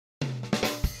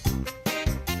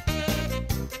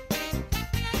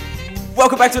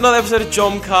Welcome back to another episode of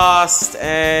JOMCast,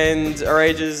 and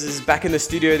Rages is back in the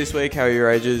studio this week. How are you,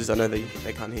 Rages? I know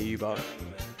they can't hear you, but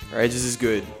Rages is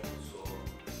good.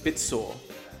 Bit sore.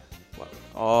 What?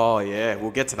 Oh yeah, we'll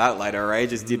get to that later.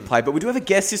 Rages did play, but we do have a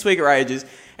guest this week at Rages,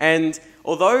 and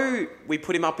although we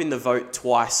put him up in the vote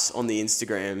twice on the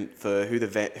Instagram for who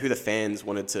the fans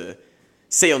wanted to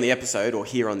see on the episode or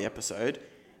hear on the episode,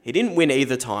 he didn't win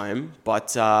either time,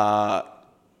 but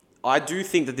I do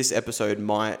think that this episode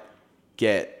might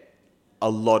get a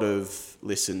lot of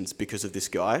listens because of this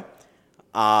guy.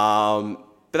 But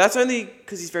that's only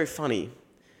because he's very funny.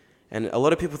 And a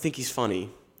lot of people think he's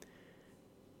funny.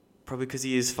 Probably because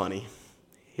he is funny.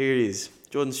 Here it is,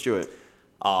 Jordan Stewart.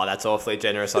 Oh, that's awfully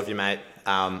generous of you, mate.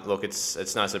 Look,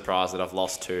 it's no surprise that I've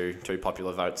lost two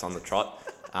popular votes on the trot.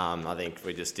 I think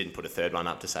we just didn't put a third one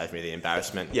up to save me the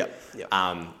embarrassment. Yep.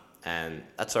 And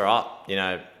that's all right. You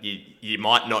know, you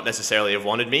might not necessarily have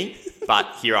wanted me,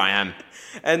 but here I am.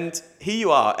 And here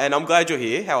you are, and I'm glad you're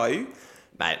here. How are you?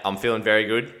 Mate, I'm feeling very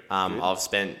good. I've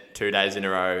spent 2 days in a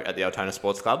row at the Altona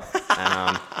Sports Club,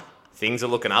 and things are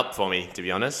looking up for me, to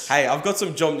be honest. Hey, I've got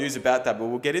some Jom news about that, but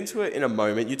we'll get into it in a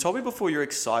moment. You told me before you're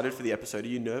excited for the episode. Are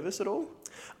you nervous at all?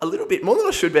 A little bit more than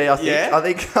I should be, I think. Yeah? I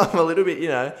think I'm a little bit, you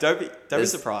know. Don't be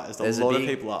surprised. A lot of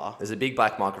people are. There's a big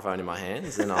black microphone in my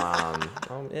hands, and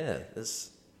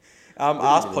there's... I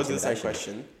asked Podgy the same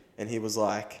question, and he was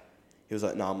like,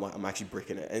 no, I'm actually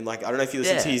bricking it. And like, I don't know if you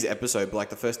listened to his episode, but like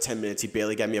the first 10 minutes, he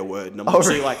barely gave me a word. And I'm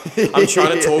actually like, I'm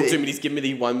trying to talk to him, and he's giving me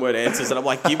the one-word answers, and I'm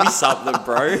like, give me something,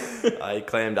 bro. He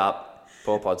clammed up.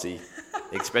 Poor Podsy.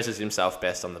 Expresses himself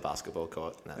best on the basketball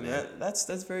court.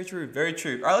 That's very true. Very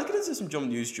true. All right, let's get into some Jom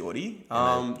news, Geordie. Do you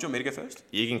want me to go first?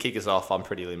 You can kick us off. I'm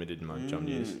pretty limited in my Jom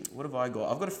news. What have I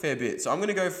got? I've got a fair bit. So I'm going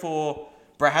to go for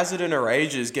Hazard and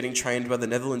Arages getting trained by the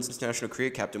Netherlands international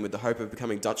cricket captain with the hope of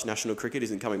becoming Dutch national cricketers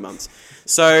in coming months.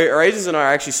 So Arages and I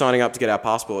are actually signing up to get our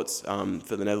passports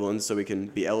for the Netherlands so we can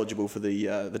be eligible for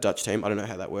the Dutch team. I don't know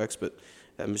how that works, but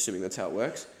I'm assuming that's how it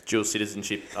works. Dual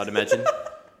citizenship, I'd imagine.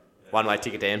 One-way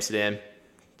ticket to Amsterdam.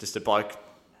 Just a bloke,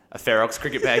 a Ferox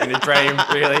cricket bag in a dream,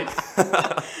 really.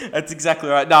 That's exactly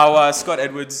right. No, Scott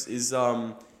Edwards is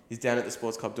he's down at the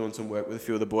sports club doing some work with a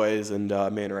few of the boys, and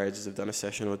me and Rages have done a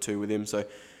session or two with him. So,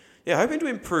 yeah, hoping to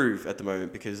improve at the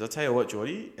moment because I'll tell you what,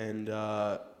 Geordie, and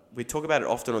we talk about it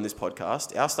often on this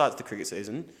podcast. Our start to the cricket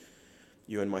season,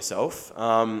 you and myself,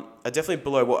 are definitely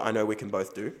below what I know we can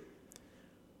both do.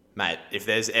 Mate, if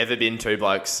there's ever been two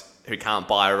blokes who can't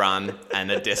buy a run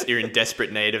and you're in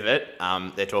desperate need of it,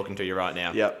 they're talking to you right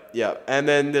now. Yep. And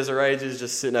then there's Arages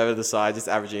just sitting over the side, just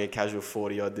averaging a casual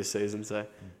 40-odd this season. So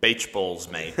beach balls,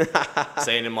 mate.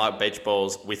 Seeing him like beach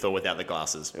balls with or without the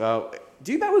glasses. Well,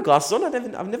 do you bat with glasses on?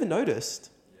 I've never noticed.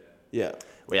 Yeah.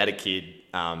 We had a kid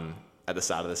at the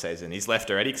start of the season. He's left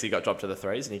already because he got dropped to the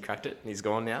threes and he cracked it and he's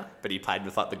gone now. But he played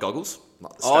with like the goggles.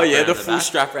 Like the full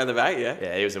strap around the back, yeah.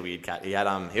 Yeah, he was a weird cat. He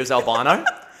was albino.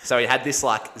 So he had this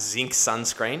like zinc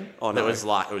sunscreen. Oh, no.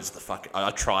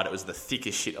 I tried. It was the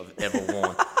thickest shit I've ever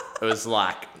worn. It was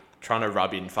like trying to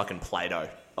rub in fucking Play-Doh.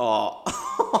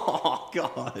 Oh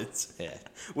God. Yeah.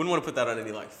 Wouldn't want to put that on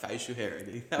any like facial hair or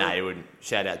anything. No, you wouldn't.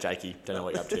 Shout out Jakey. Don't know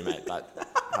what you're up to, mate, but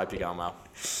hope you're going well.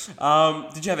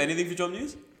 Did you have anything for Jom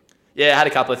news? Yeah, I had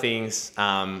a couple of things.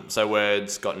 So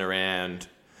words gotten around.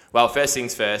 Well, first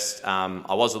things first,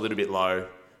 I was a little bit low.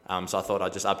 So I thought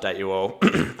I'd just update you all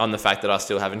on the fact that I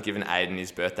still haven't given Aiden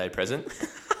his birthday present.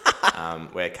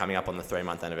 We're coming up on the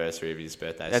 3-month anniversary of his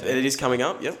birthday. It is coming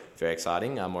up, yep. Very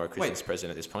exciting. More a Christmas present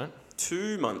at this point.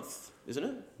 2 months, isn't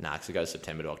it? Nah, because it goes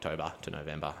September to October to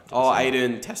November.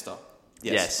 Aiden Tester.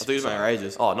 Yes. I thought he was my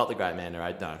Arages. Oh, not the great man,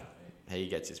 no. He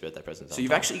gets his birthday present. So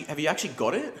have you actually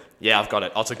got it? Yeah, I've got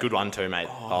it. Oh, it's a good one too, mate.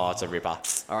 Oh, it's a ripper.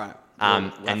 All right.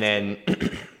 And then...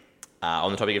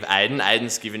 on the topic of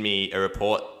Aiden's given me a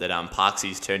report that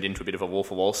Parksy's turned into a bit of a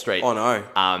Wolf of Wall Street. Oh, no.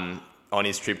 On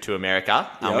his trip to America.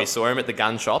 We saw him at the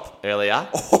gun shop earlier.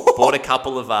 Bought a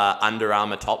couple of Under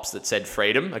Armour tops that said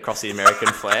freedom across the American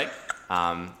flag.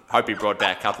 Hope he brought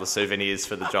back a couple of souvenirs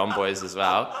for the John boys as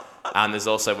well. There's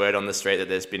also word on the street that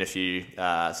there's been a few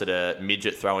sort of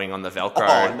midget throwing on the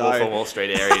Velcro Wolf of Wall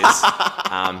Street areas.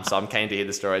 So I'm keen to hear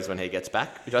the stories when he gets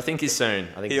back, which I think is soon.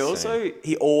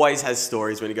 He always has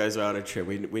stories when he goes out on a trip.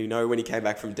 We know when he came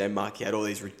back from Denmark, he had all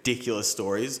these ridiculous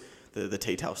stories. The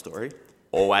tea towel story.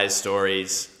 Always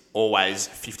stories, always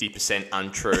 50%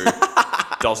 untrue.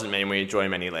 Doesn't mean we enjoy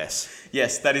them any less.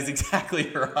 Yes, that is exactly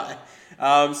right.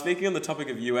 Speaking on the topic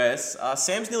of US,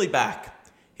 Sam's nearly back.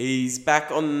 He's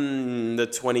back on the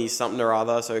 20-something or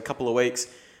other, so a couple of weeks.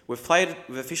 We've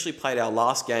officially played our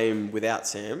last game without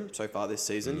Sam so far this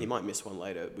season. He might miss one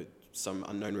later with some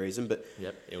unknown reason, but...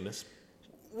 Yep, illness.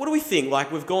 what do we think?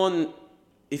 Like, we've gone...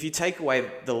 If you take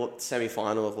away the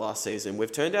semi-final of last season,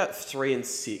 we've turned out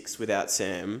 3-6 without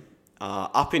Sam,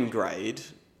 up in grade.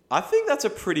 I think that's a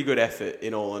pretty good effort,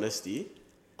 in all honesty.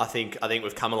 I think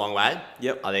we've come a long way.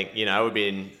 Yep. I think, we've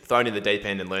been thrown in the deep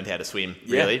end and learned how to swim,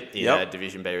 really, in a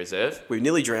Division B reserve. We've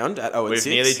nearly drowned at 0-6. We've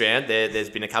nearly drowned. There's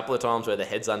been a couple of times where the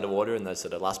head's underwater and those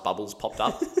sort of last bubbles popped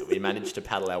up, but we managed to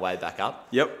paddle our way back up.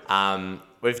 Yep.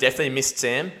 We've definitely missed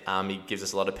Sam. He gives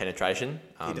us a lot of penetration.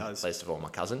 He does. Least of all my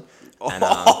cousin. And,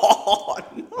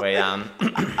 No.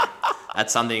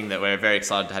 That's something that we're very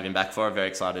excited to have him back for. Very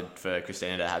excited for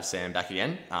Christina to have Sam back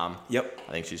again. Yep.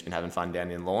 I think she's been having fun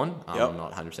down in Lawn. Yep. I'm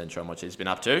not 100% sure on what she's been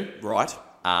up to. Right.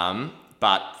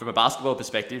 But from a basketball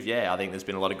perspective, I think there's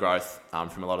been a lot of growth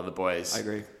from a lot of the boys. I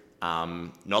agree.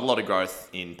 Not a lot of growth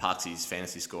in Parksy's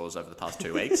fantasy scores over the past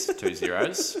 2 weeks. 2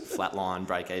 zeros, flat line,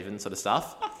 break even sort of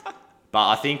stuff. But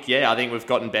I think we've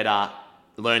gotten better,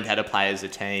 learned how to play as a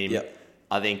team. Yep.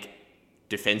 I think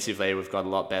defensively we've got a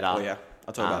lot better. Oh, yeah.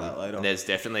 I'll talk about that later. And there's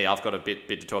definitely, I've got a bit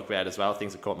to talk about as well,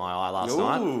 things that caught my eye last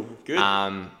night. Ooh, good.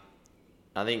 I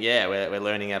think, we're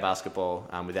learning our basketball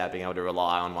without being able to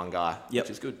rely on one guy, which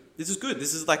is good. This is good.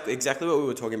 This is like exactly what we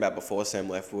were talking about before Sam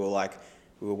left. We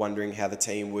were wondering how the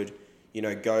team would,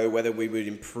 go, whether we would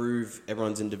improve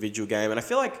everyone's individual game. And I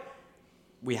feel like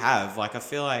we have. Like, I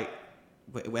feel like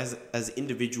as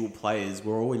individual players,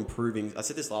 we're all improving. I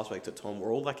said this last week to Tom.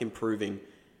 We're all like improving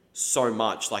so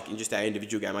much, like in just our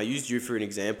individual game. I used you for an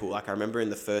example. Like, I remember in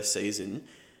the first season,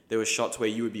 there were shots where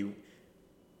you would be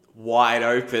wide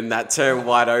open, that term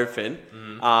wide open,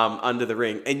 under the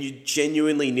ring. And you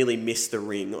genuinely nearly missed the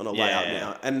ring on a layup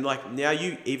now. And like now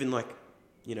you even like,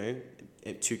 in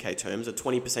 2K terms, a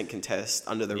 20% contest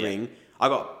under the ring. I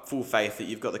got full faith that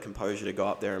you've got the composure to go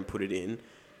up there and put it in.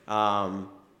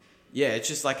 It's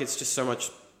just so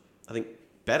much, I think,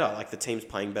 better. Like the team's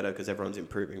playing better because everyone's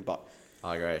improving. But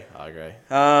I agree.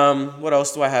 What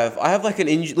else do I have? I have like a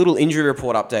little injury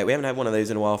report update. We haven't had one of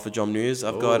these in a while for Jom News.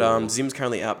 I've got Zim's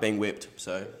currently out being whipped,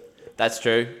 so that's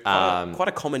true. Quite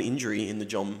a common injury in the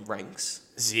Jom ranks.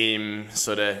 Zim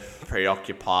sort of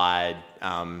preoccupied,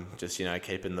 just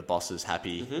keeping the bosses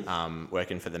happy,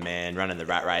 working for the man, running the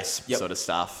rat race sort of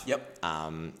stuff. Yep.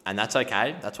 And that's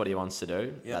okay. That's what he wants to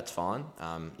do. Yep. That's fine.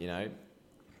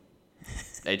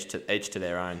 Each to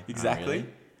their own. Exactly. Really.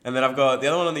 And then I've got the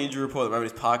other one on the injury report at the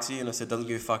moment is Parksy, and I said doesn't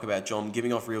give a fuck about Jom,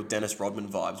 giving off real Dennis Rodman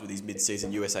vibes with his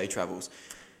mid-season USA travels.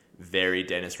 Very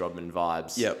Dennis Rodman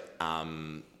vibes. Yep.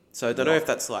 So I don't know if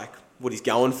that's like what he's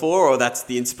going for or that's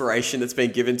the inspiration that's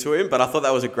been given to him, but I thought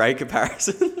that was a great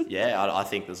comparison. I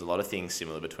think there's a lot of things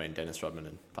similar between Dennis Rodman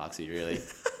and Parksy, really.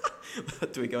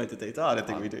 Do we go into detail? I don't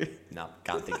think we do. No,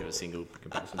 can't think of a single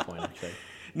comparison point, actually.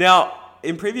 Now,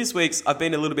 in previous weeks, I've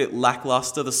been a little bit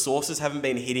lackluster. The sources haven't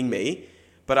been hitting me.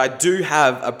 But I do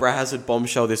have a Brazard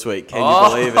bombshell this week. Can you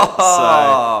believe it?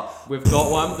 So we've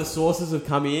got one. The sources have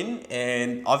come in,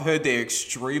 and I've heard they're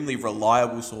extremely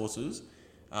reliable sources.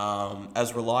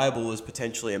 As reliable as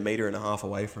potentially 1.5 meters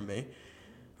away from me.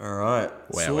 All right.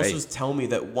 Wow, Sources tell me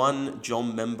that one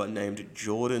Jom member named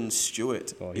Jordan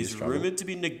Stewart is rumoured to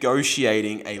be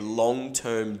negotiating a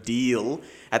long-term deal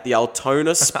at the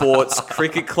Altona Sports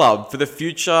Cricket Club for the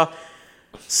future,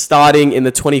 starting in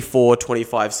the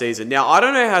 24-25 season. Now, I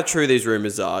don't know how true these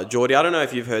rumours are. Geordie, I don't know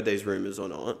if you've heard these rumours or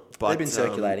not. But they've been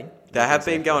circulating. They have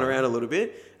been going around a little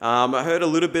bit. I heard a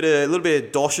little bit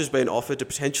of dosh has been offered to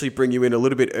potentially bring you in a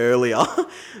little bit earlier,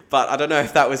 but I don't know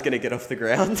if that was going to get off the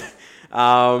ground.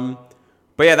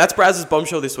 But yeah, that's Braz's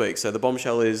bombshell this week. So the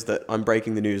bombshell is that I'm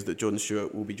breaking the news that Jordan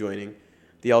Stewart will be joining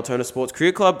the Altona Sports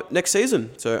Cricket Club next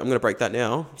season. So I'm going to break that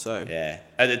now. So yeah,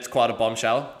 and it's quite a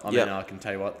bombshell. I mean, I can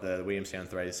tell you what, the Williamstown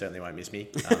Threes certainly won't miss me.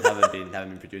 Haven't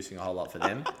been producing a whole lot for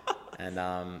them. And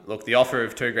look, the offer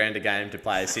of $2,000 a game to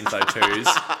play Syntho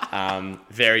 2s,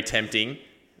 very tempting.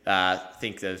 I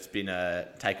think they've been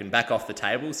taken back off the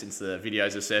table since the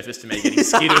videos have surfaced to me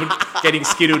getting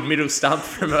skittled middle stump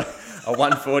from a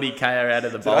 140 KO out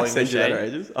of the bowling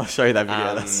machine. I'll show you that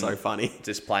video. That's so funny.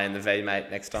 Just playing the V,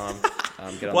 mate, next time.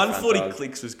 Get on 140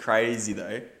 clicks was crazy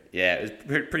though. Yeah, it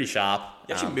was pretty sharp.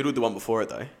 You actually middled the one before it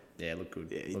though. Yeah, it looked good.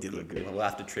 Yeah, he did look good. We'll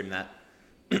have to trim that.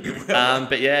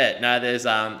 But yeah, no, there's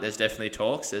definitely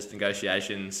talks. There's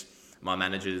negotiations. My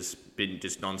manager's been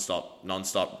just non-stop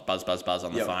buzz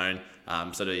on the phone.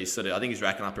 I think he's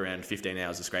racking up around 15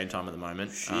 hours of screen time at the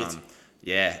moment. Shit.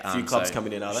 A few clubs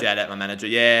coming in, are they? Shout out my manager.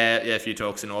 Yeah, a few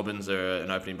talks. And Auburn's are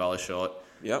an opening bowler short.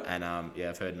 Yep. And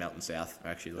I've heard Melton South are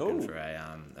actually looking for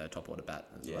a top order bat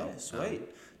as well. Yeah, sweet.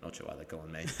 Not sure why they're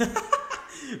calling me.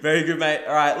 Very good, mate.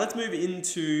 All right, let's move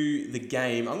into the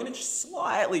game. I'm going to just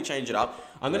slightly change it up.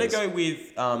 I'm going to go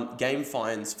with game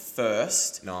finds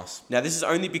first. Nice. Now, this is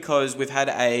only because we've had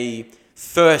a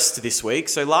first this week.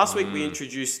 So last week we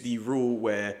introduced the rule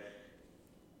where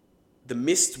the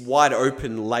missed wide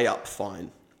open layup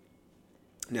fine.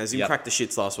 Now, Zim cracked the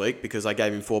shits last week because I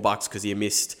gave him $4 because he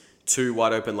missed 2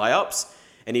 wide open layups,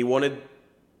 and he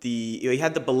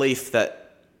had the belief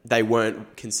that they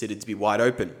weren't considered to be wide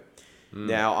open.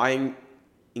 Now, I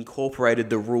incorporated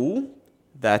the rule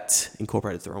that...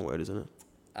 Incorporated's the wrong word, isn't it?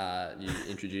 You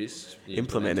introduced.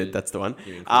 Implemented, that's the one.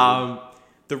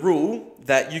 The rule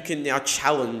that you can now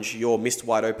challenge your missed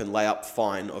wide open layup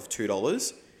fine of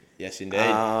 $2. Yes, indeed.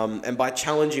 And by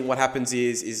challenging, what happens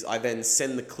is I then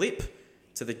send the clip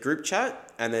to the group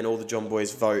chat, and then all the John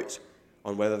boys vote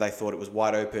on whether they thought it was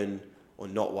wide open or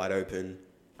not wide open.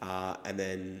 And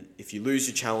then if you lose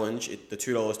your challenge, the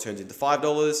 $2 turns into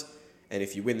 $5. And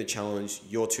if you win the challenge,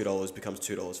 your $2 becomes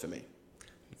 $2 for me.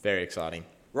 Very exciting.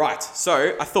 Right.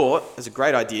 So I thought, as a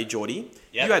great idea, Geordie,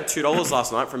 Yep. you had $2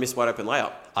 last night for a missed wide open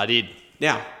layup. I did.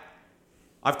 Now,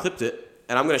 I've clipped it,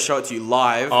 and I'm going to show it to you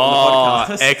live on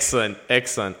the podcast.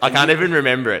 Excellent. I can't even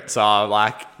remember it, so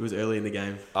It was early in the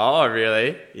game. Oh,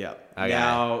 really? Yeah. Okay.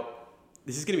 Now,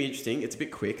 this is going to be interesting. It's a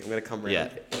bit quick. I'm going to come around. Yeah.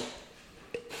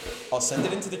 I'll send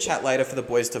it into the chat later for the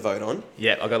boys to vote on.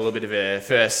 Yeah, I got a little bit of a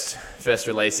first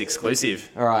release exclusive.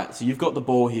 All right. So you've got the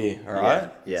ball here. All right.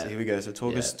 Yeah. So here we go. So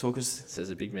talk us. Says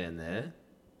a big man there.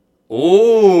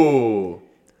 Ooh.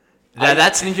 Now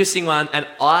that's an interesting one, and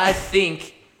I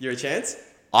think You're a chance?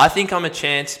 I'm a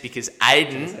chance because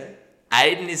Aiden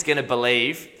is going to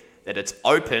believe that it's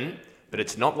open, but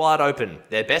it's not wide open.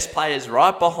 Their best player's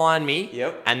right behind me,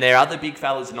 Yep. and their other big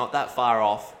fella's not that far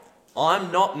off.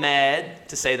 I'm not mad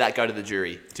to see that go to the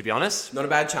jury, to be honest. Not a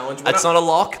bad challenge. It's not a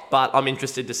lock, but I'm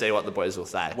interested to see what the boys will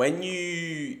say. When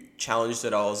you challenged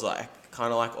it, I was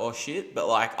kind of like, oh shit. But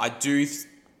I do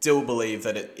still believe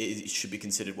that it should be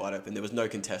considered wide open. There was no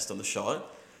contest on the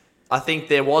shot. I think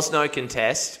there was no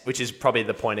contest, which is probably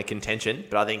the point of contention.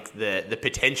 But I think the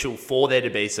potential for there to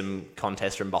be some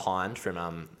contest from behind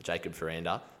from Jacob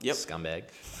Ferranda, scumbag.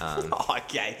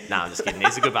 Okay. No, I'm just kidding.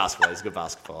 He's a good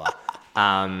basketballer.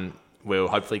 Will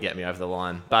hopefully get me over the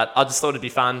line. But I just thought it'd be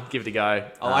fun. Give it a go.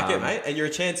 I like it, mate. And you're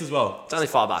a chance as well. It's only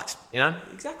 $5, you know?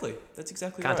 Exactly. That's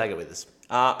exactly Can't right. take it with us.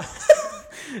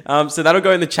 So that'll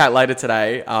go in the chat later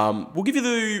today. We'll give you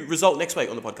the result next week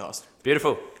on the podcast.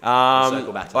 Beautiful.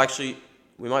 Circle back to that. Actually,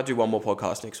 we might do one more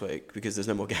podcast next week because there's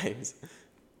no more games.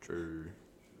 True.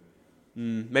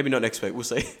 Maybe not next week. We'll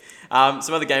see.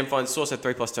 Some other game finds. Source had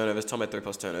 3+ turnovers. Tom had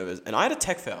 3+ turnovers. And I had a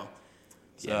tech foul.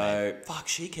 So,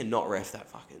 she cannot ref that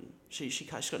fucking... She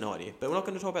can't. She's got no idea. But we're not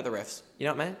going to talk about the refs. You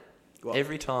know what, man? What?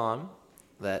 Every time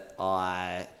that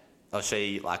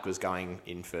she was going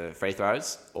in for free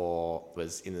throws or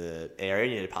was in the area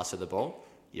and you had to pass her the ball,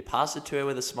 you pass it to her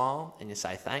with a smile and you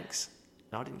say thanks.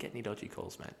 No, I didn't get any dodgy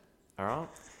calls, mate. All right?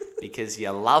 Because you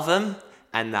love them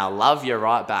and they'll love you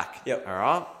right back. Yep. All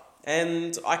right?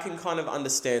 And I can kind of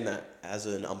understand that as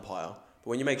an umpire. But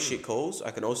when you make shit calls,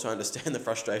 I can also understand the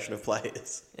frustration of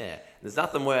players. Yeah. There's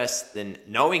nothing worse than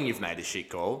knowing you've made a shit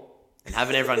call and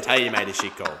having everyone tell you made a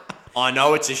shit call. I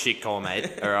know it's a shit call, mate.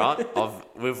 All right?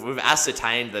 We've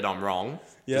ascertained that I'm wrong.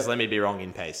 Yep. Just let me be wrong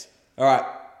in peace. All right.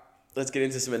 Let's get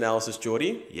into some analysis,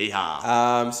 Geordie.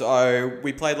 Yeehaw. So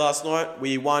we played last night.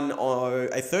 We won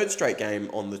a third straight game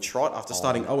on the trot. After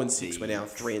starting 0-6, we're now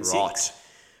 3-6.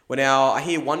 We're now, I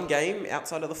hear, one game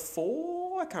outside of the 4.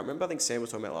 I can't remember. I think Sam was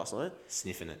talking about last night.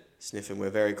 Sniffing. We're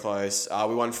very close.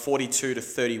 We won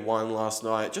 42-31 last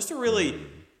night. Just a really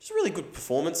good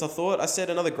performance, I thought. I said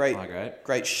another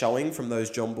great showing from those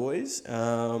John boys.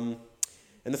 And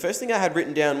the first thing I had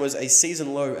written down was a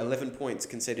season low 11 points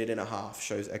conceded in a half.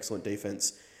 Shows excellent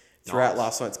defense throughout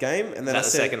last night's game. And then the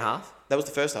second half? That was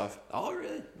the first half. Oh,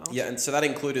 really? Nice. Yeah, and so that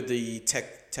included the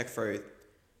tech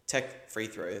free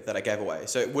throw that I gave away.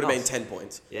 So it would have been 10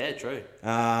 points. Yeah, true.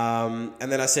 And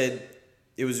then I said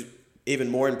it was even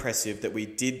more impressive that we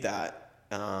did that,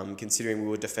 considering we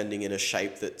were defending in a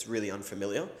shape that's really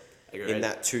unfamiliar. Agreed. In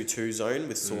that 2-2 zone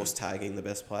with Source tagging the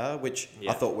best player, which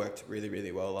I thought worked really,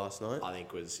 really well last night. I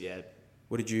think was,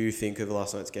 What did you think of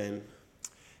last night's game?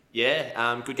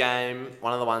 Yeah, good game.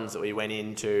 One of the ones that we went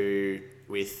into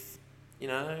with,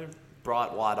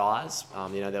 bright white eyes.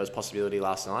 There was possibility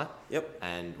last night. Yep.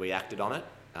 And we acted on it.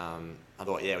 I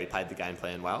thought, we played the game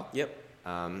plan well. Yep.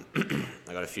 I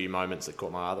got a few moments that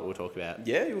caught my eye that we'll talk about.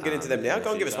 Yeah, we'll get into them now.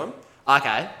 Go and give us one.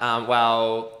 Okay.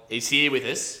 Well, he's here with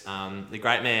us, the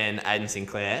great man, Aiden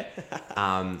Sinclair.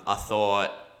 I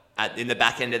thought in the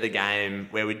back end of the game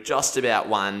where we just about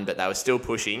won, but they were still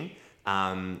pushing,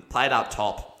 Played up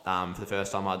top for the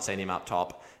first time I'd seen him up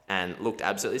top and looked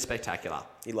absolutely spectacular.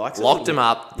 He likes it. Locked him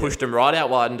up, pushed him right out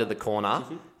wide into the corner,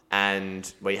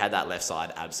 and we had that left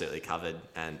side absolutely covered,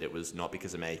 and it was not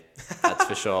because of me. That's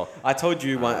for sure. I told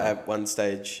you at one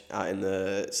stage in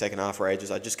the second half for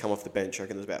ages, I'd just come off the bench. I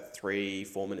reckon there was about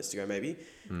 3-4 minutes to go maybe.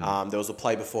 There was a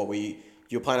play before you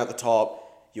were playing at the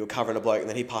top, you were covering a bloke, and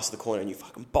then he passed the corner, and you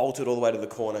fucking bolted all the way to the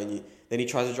corner, and then he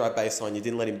tries to drive baseline, you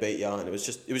didn't let him beat you, and it was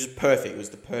just perfect. It was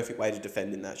the perfect way to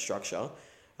defend in that structure,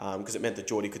 because it meant that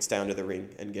Geordie could stay under the ring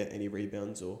and get any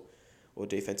rebounds or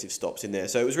defensive stops in there.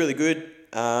 So it was really good.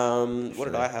 What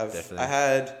did I have? Definitely.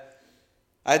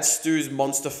 I had Stu's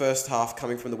monster first half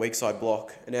coming from the weak side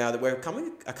block. Now that we're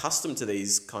becoming accustomed to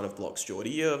these kind of blocks,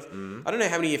 Geordie, I don't know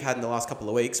how many you've had in the last couple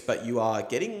of weeks, but you are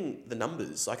getting the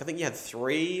numbers. Like I think you had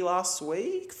 3 last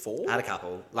week, 4? I had a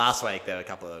couple. Last week there were a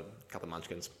couple of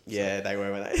munchkins. So. Yeah, they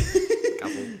were, weren't they?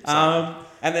 Couple.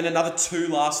 And then another 2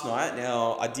 last night.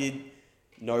 Now I did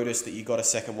notice that you got a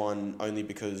second one only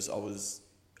because I was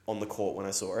on the court when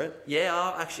I saw it. Yeah,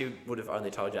 I actually would have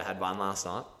only told you I had one last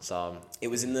night. So it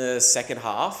was in the second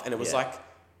half, and it was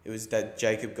it was that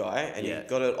Jacob guy, and he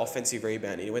got an offensive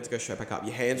rebound, and he went to go straight back up.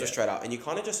 Your hands were straight up, and you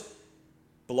kind of just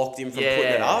blocked him from putting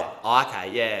it up. Oh,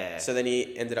 okay, yeah. So then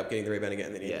he ended up getting the rebound again,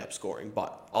 and then he ended up scoring.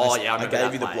 But I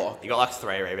gave you the block. You got like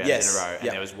 3 rebounds in a row, and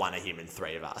there was one of him and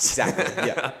 3 of us. Exactly.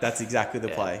 Yeah, that's exactly the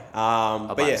play.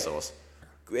 But yeah, sauce.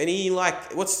 Any I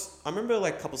remember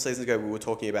like a couple of seasons ago we were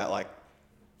talking about like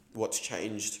what's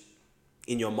changed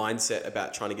in your mindset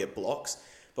about trying to get blocks.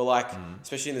 But like,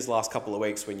 especially in this last couple of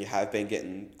weeks when you have been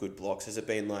getting good blocks, has it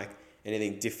been like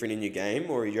anything different in your game,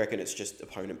 or you reckon it's just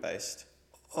opponent based?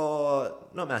 Oh,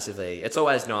 not massively. It's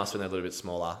always nice when they're a little bit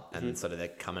smaller and sort of they're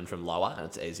coming from lower and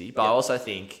it's easy. But I also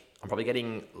think I'm probably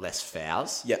getting less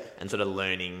fouls and sort of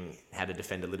learning how to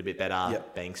defend a little bit better,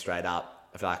 being straight up.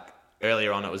 I feel like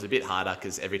earlier on it was a bit harder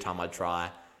because every time I'd try,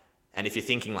 and if you're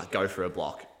thinking like go for a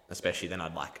block, especially then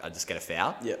I'd just get a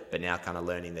foul. Yeah. But now kind of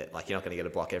learning that like you're not going to get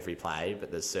a block every play, but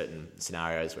there's certain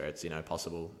scenarios where it's,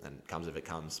 possible and comes if it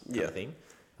comes kind of thing.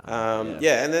 And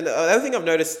then the other thing I've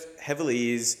noticed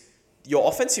heavily is your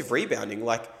offensive rebounding.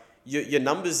 Like your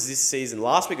numbers this season,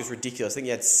 last week was ridiculous. I think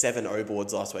you had 7 O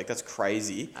boards last week. That's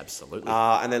crazy. Absolutely.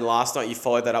 And then last night you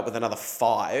followed that up with another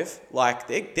 5. Like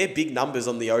they're big numbers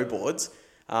on the O boards.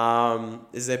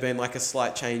 Has there been like a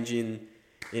slight change in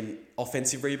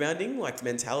offensive rebounding, like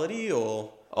mentality,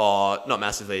 or? Oh, not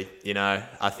massively.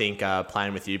 I think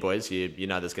playing with you boys, you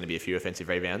know there's going to be a few offensive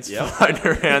rebounds floating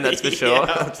around, that's for sure.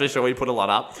 That's for sure. We put a lot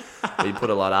up.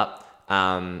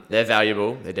 They're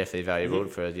valuable. They're definitely valuable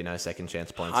for, second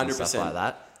chance points 100%. And stuff like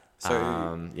that.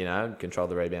 So, control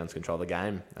the rebounds, control the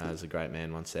game, as a great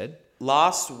man once said.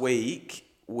 Last week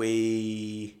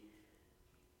we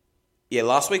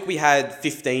had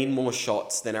 15 more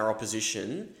shots than our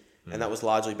opposition. And that was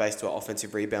largely based to our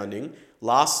offensive rebounding.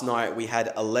 Last night, we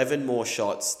had 11 more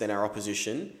shots than our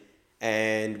opposition,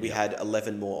 and we had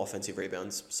 11 more offensive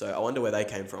rebounds. So I wonder where they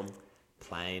came from.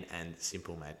 Plain and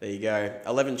simple, mate. There you go.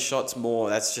 11 shots more.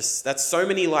 That's so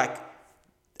many,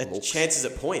 chances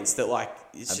at points that,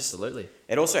 it's absolutely.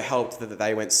 It also helped that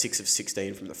they went 6 of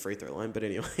 16 from the free throw line. But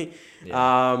anyway.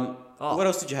 Yeah. What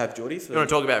else did you have, Geordie? You want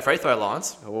to talk about free throw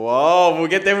lines? Whoa, we'll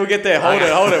get there. Hold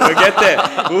it.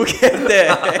 We'll get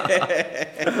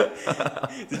there.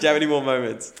 Did you have any more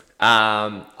moments?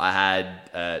 I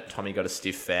had Tommy got a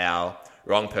stiff foul.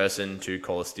 Wrong person to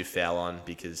call a stiff foul on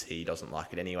because he doesn't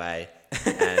like it anyway.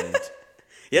 And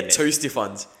he had 2 stiff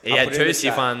ones. He had 2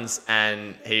 stiff ones,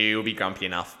 and he will be grumpy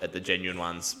enough at the genuine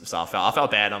ones. So I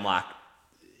felt bad. I'm like,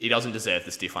 he doesn't deserve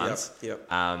the stiff ones. Yep.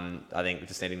 I think we're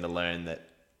just needing to learn that.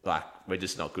 We're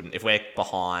just not good. If we're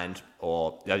behind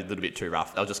or a little bit too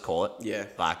rough, they'll just call it. Yeah.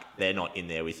 They're not in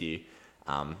there with you.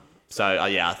 I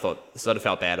thought, sort of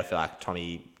felt bad. I feel like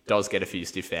Tommy does get a few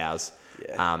stiff fouls.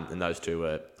 Yeah. And those 2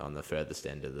 were on the furthest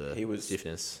end of the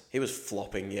stiffness. He was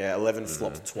flopping, 11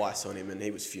 flopped twice on him, and he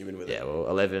was fuming with it. Yeah, well,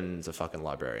 11's a fucking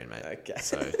librarian, mate. Okay.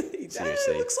 So,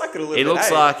 seriously. He looks like it a little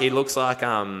bit. He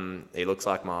looks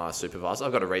like my supervisor.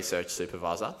 I've got a research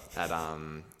supervisor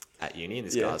at uni, and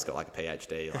this guy's got a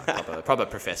PhD, proper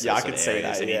professor. Yeah, I can see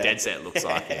that. And he dead set looks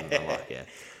like him. I'm like,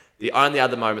 The only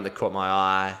other moment that caught my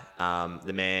eye,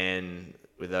 the man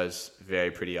with those very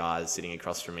pretty eyes sitting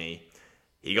across from me,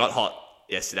 he got hot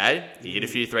yesterday. He hit a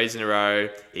few threes in a row.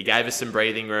 He gave us some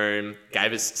breathing room,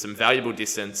 gave us some valuable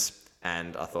distance,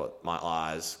 and I thought my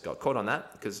eyes got caught on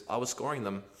that because I was scoring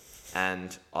them,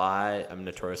 and I am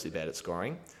notoriously bad at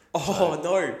scoring. Oh, so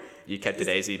no. You kept it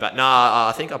easy, but no,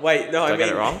 I think I get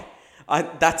it wrong.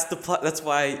 That's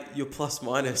why your plus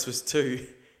minus was 2.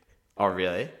 Oh,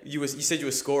 really? You said you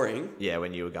were scoring. Yeah,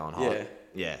 when you were going hot. Yeah.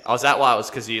 Yeah. Oh, was that why? It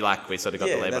was because we sort of got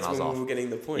the lead when that's I was when off. we were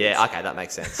getting the points. Yeah, okay, that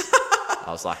makes sense.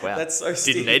 I was like, wow. That's so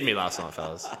Didn't need me last night,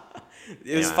 fellas.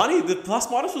 It was funny. The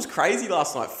plus minus was crazy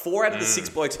last night. 4 out of the 6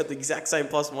 blokes had the exact same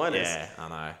plus minus. Yeah, I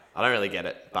know. I don't really get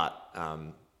it, but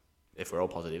if we're all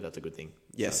positive, that's a good thing.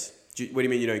 Yes. What do you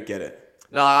mean you don't get it?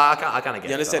 No, I kind of get it.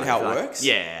 You understand how it works?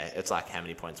 Yeah, it's like how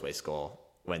many points we score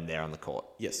when they're on the court.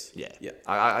 Yes. Yeah. Yeah.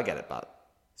 I get it, but...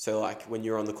 So, like, when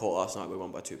you were on the court last night, we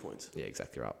won by 2 points. Yeah,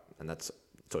 exactly right. And that's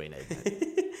all you need,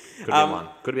 mate. Could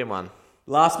have been one.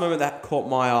 Last moment that caught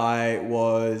my eye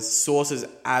was Sauce's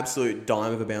absolute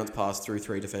dime of a bounce pass through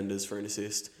 3 defenders for an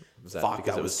assist. Was that Fuck,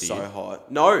 because that it was was to so you?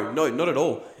 hot. No, not at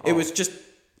all. It was just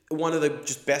one of the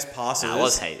best passes. It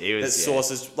was hate. It was, that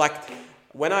Sauce's, like,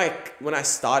 when I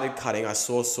started cutting, I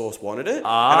saw Sauce wanted it.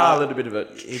 A little bit of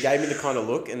it. He gave me the kind of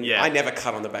look, and I never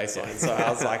cut on the baseline. So I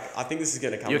was like, I think this is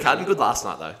going to come. You were cutting good last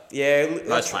night, though. Yeah.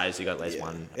 Most players, you got at least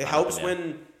one. It helps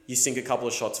when you sink a couple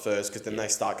of shots first, because then they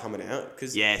start coming out.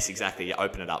 Cause yes, exactly. You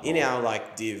open it up more. in our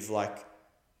like div, like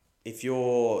if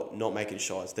you're not making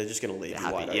shots, they're just going to leave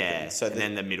you wide open. Yeah, So and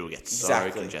then the middle gets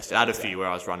Exactly. so congested. I had a few where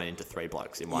I was running into 3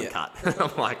 blokes in one cut.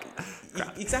 I'm like,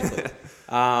 crap. Exactly.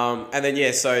 And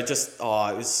then so just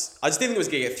I just didn't think it was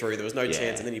going to get through. There was no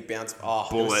chance, and then he bounced. Oh,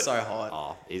 Bullet. it was so hot.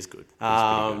 Oh, he's good.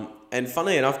 And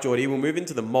funnily enough, Geordie, we'll move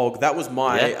into the MOG. That was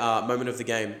my moment of the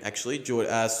game, actually.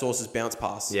 Sauce's bounce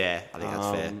pass. Yeah, I think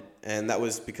that's fair. And that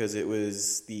was because it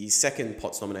was the second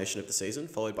Potts nomination of the season,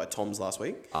 followed by Tom's last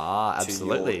week.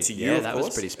 Absolutely. To you, of that course.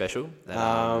 was pretty special.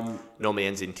 That, normally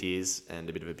ends in tears and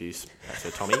a bit of abuse for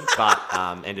Tommy,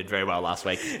 but ended very well last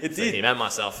week. It for did. him and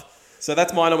myself. So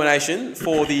that's my nomination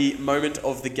for the moment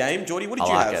of the game. Geordie, what did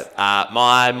you have? It.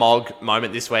 My MOG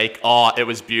moment this week, it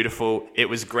was beautiful. It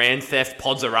was Grand Theft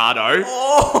Pozzerado.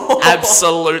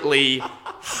 Absolutely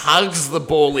hugs the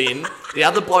ball in. The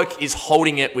other bloke is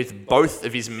holding it with both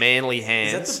of his manly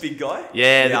hands. Is that the big guy?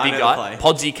 Yeah, the big guy.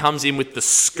 Podsy comes in with the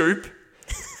scoop,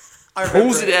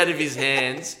 pulls it out of his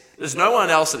hands. There's no one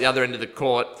else at the other end of the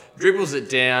court. Dribbles it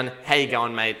down. How you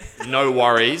going, mate? No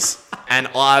worries. And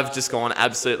I've just gone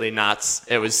absolutely nuts.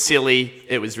 It was silly.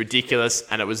 It was ridiculous.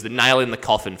 And it was the nail in the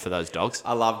coffin for those dogs.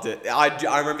 I loved it.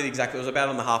 I remember exactly. It was about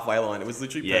on the halfway line. It was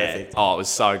literally perfect. Oh, it was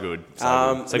so good.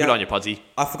 So good on you, Podsy.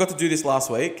 I forgot to do this last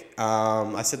week.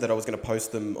 I said that I was going to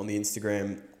post them on the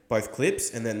Instagram, both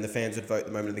clips, and then the fans would vote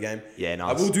the moment of the game. Yeah,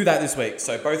 nice. I will do that this week.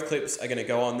 So both clips are going to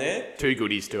go on there. 2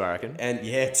 goodies too, I reckon. And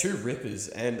 2 rippers.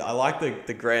 And I like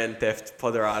the Grand Theft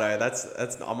Poderado.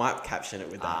 That's I might caption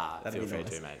it with that. That'd Feel be free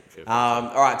nice. to, mate. Feel free to.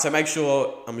 All right, so make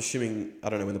sure, I'm assuming, I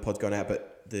don't know when the pod's gone out,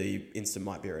 but the Insta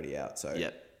might be already out. So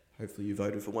hopefully you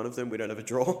voted for one of them. We don't have a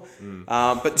draw.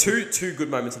 But two good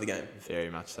moments of the game. Very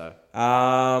much so.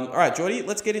 All right, Geordie,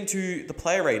 let's get into the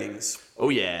player ratings. Oh,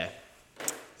 yeah.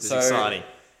 This is exciting.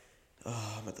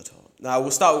 Oh, I'm at the top. No, we'll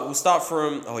start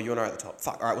from... Oh, you and I are at the top.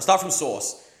 Fuck. All right, we'll start from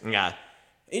Sauce. Yeah.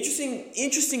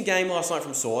 Interesting game last night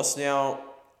from Sauce. Now,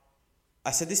 I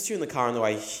said this to you in the car on the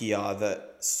way here,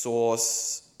 that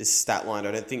Sauce's stat line,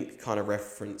 I don't think kind of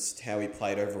referenced how he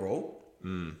played overall.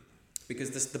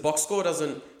 Because the box score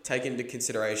doesn't take into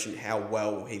consideration how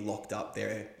well he locked up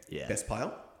their best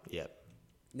player. Yep.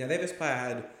 Now, their best player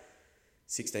had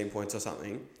 16 points or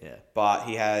something. Yeah. But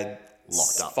he had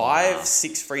locked up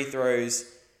 6 free throws,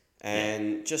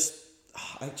 and just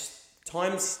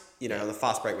times, on the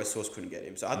fast break where Sauce couldn't get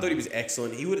him. So I thought he was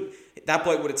excellent. That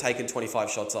bloke would have taken 25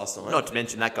 shots last night. Not to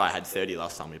mention that guy had 30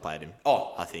 last time we played him.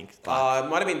 Oh, I think. It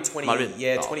might have been 20.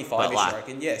 25ish, I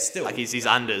reckon. Yeah, still. Like he's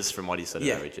unders from what he sort of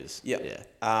averages.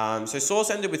 Yeah. So Sauce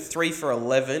ended with 3 for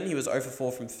 11. He was 0 for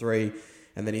 4 from 3.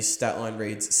 And then his stat line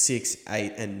reads 6,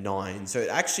 8, and 9. So it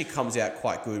actually comes out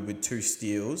quite good with 2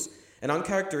 steals. An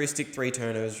uncharacteristic 3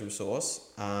 turnovers from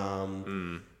Sauce.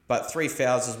 But 3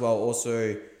 fouls as well.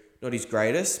 Also not his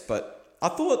greatest. But I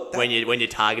thought... When you're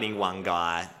targeting one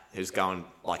guy who's going...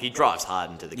 Like, he drives hard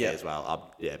into the key as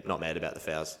well. I'm not mad about the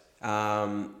fouls.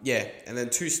 And then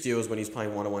 2 steals when he's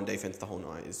playing one-on-one defense the whole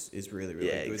night is really, really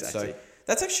good. Exactly. So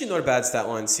that's actually not a bad stat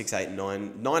line, 6, 8,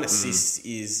 9. 9 assists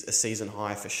is a season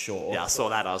high for sure. Yeah, I saw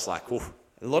that. I was like, oof.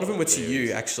 A lot of them were to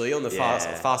you, actually, on the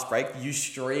fast break. You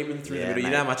streaming through the middle. Mate,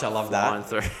 you know how much I love that.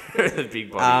 Flying through the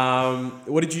big body.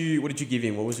 What did you give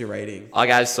him? What was your rating? I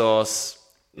gave Sauce.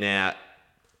 Now,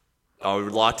 I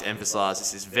would like to emphasise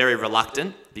this is very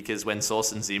reluctant, because when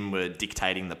Sauce and Zim were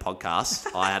dictating the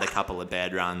podcast, I had a couple of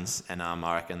bad runs, and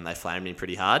I reckon they flamed me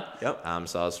pretty hard. Yep.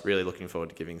 So I was really looking forward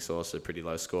to giving Sauce a pretty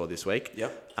low score this week.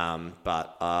 Yep.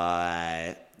 But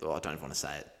I don't want to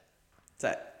say it. What's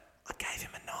that? I gave him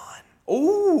a 9.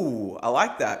 Ooh, I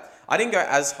like that. I didn't go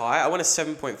as high. I went a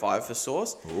 7.5 for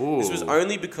Sauce. Ooh. This was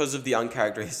only because of the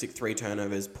uncharacteristic 3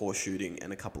 turnovers, poor shooting,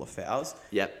 and a couple of fouls.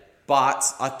 Yep. But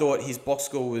I thought his box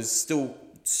score was still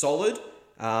solid,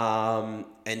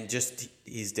 and just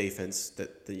his defense,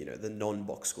 the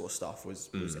non-box score stuff was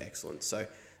excellent. So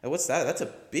what's that? That's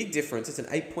a big difference. It's an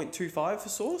 8.25 for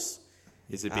Sauce.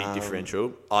 It's a big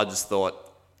differential. I just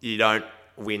thought you don't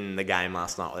win the game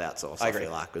last night without Sauce. I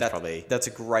feel like that's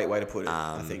a great way to put it.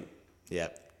 I think. Yeah.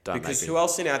 Because who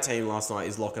else in our team last night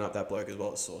is locking up that bloke as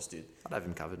well as Sauce did? I'd have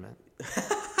him covered, man.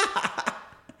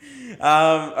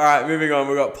 All right, moving on.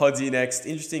 We've got Podsy next.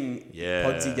 Interesting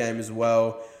Podsy game as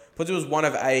well. Podsy was 1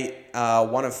 of 8,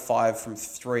 1 of 5 from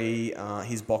 3.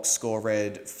 His box score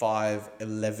read 5,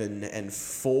 11, and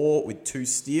 4 with 2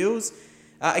 steals.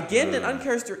 Again, an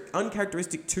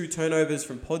uncharacteristic 2 turnovers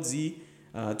from Podsy.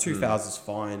 2 fouls is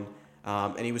fine.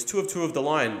 And he was 2 of 2 of the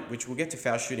line, which we'll get to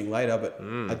foul shooting later, but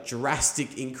a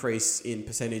drastic increase in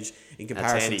percentage in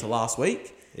comparison to last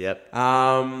week. Yep.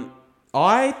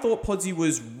 I thought Podsy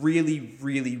was really,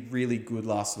 really, really good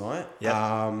last night.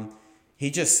 Yep.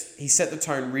 He set the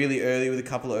tone really early with a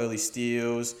couple of early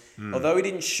steals. Although he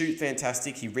didn't shoot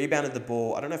fantastic, he rebounded the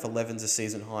ball. I don't know if 11's a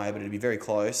season high, but it'd be very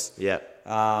close. Yep.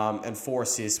 And 4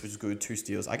 assists, which was good. 2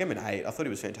 steals. I gave him an 8. I thought he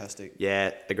was fantastic.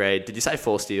 Yeah, agreed. Did you say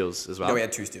 4 steals as well? No, we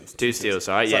had 2 steals. 2 steals,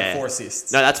 sorry. So yeah. 4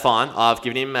 assists. No, that's fine. I've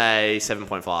given him a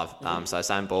 7.5. So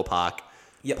same ballpark.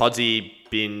 Yep. Podsy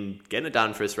been getting it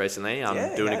done for us recently.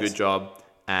 Doing a good job.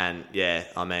 And yeah,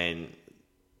 I mean,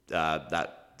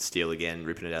 that steal again,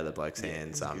 ripping it out of the bloke's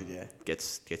hands, good,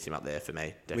 gets him up there for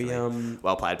me. Definitely.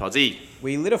 Well played, Podsy.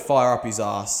 We lit a fire up his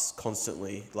ass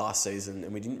constantly last season,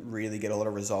 and we didn't really get a lot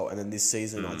of result. And then this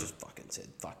season, I just fucking said,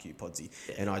 "Fuck you, Podsy,"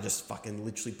 and I just fucking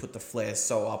literally put the flare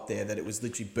so up there that it was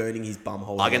literally burning his bum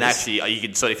hole. I can actually, you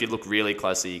can sort of, if you look really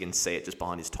closely, you can see it just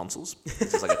behind his tonsils.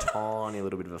 It's just like a tiny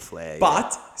little bit of a flare.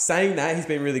 But saying that, he's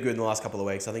been really good in the last couple of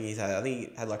weeks. I think he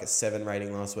had like a 7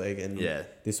 rating last week, and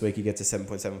this week he gets a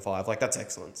 7.75. Like, that's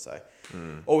excellent. So,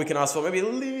 all we can ask for maybe a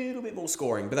little bit more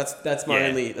scoring, but that's my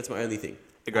only thing.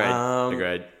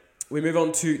 Agreed. We move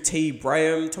on to T.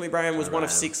 Braham. Tommy Braham was 1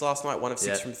 of 6 last night, 1 of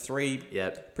 6 from 3.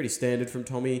 Yep. Pretty standard from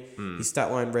Tommy. His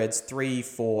stat line reads 3,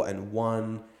 4, and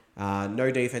 1.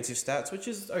 No defensive stats, which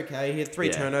is okay. He had 3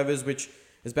 turnovers, which,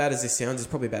 as bad as this sounds, is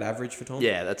probably about average for Tom.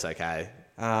 Yeah, that's okay.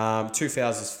 2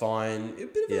 fouls is fine. A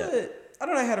bit of I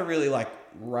don't know how to really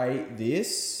rate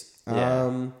this.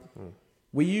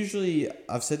 We usually,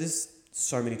 I've said this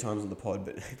so many times on the pod,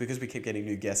 but because we keep getting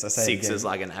new guests, I say 6 is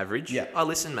like an average. Yeah. I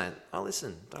listen, mate. I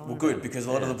listen. Well, good, because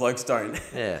a lot of the blokes don't.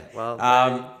 Yeah. Well,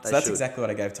 so that's exactly what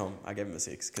I gave Tom. I gave him a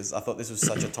 6 because I thought this was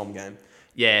such a Tom game.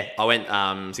 Yeah, I went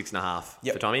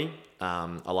 6.5 for Tommy.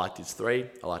 I liked his 3.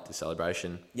 I liked his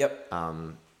celebration. Yep.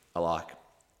 I like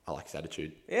his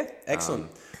attitude. Yeah, excellent.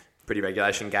 Pretty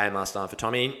regulation game last night for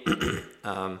Tommy.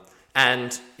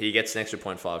 And he gets an extra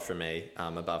 0.5 from me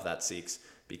above that 6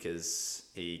 because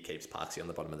he keeps Parksy on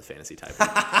the bottom of the fantasy table,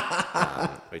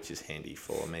 which is handy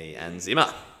for me and Zimmer.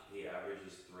 He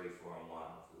averages 3, 4, and 1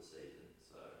 for the season.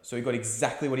 So he got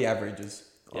exactly what he averages.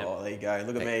 Yep. Oh, there you go.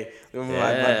 Look at me. Look Look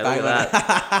at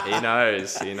that. He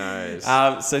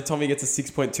knows. So Tommy gets a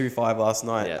 6.25 last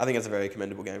night. Yep. I think that's a very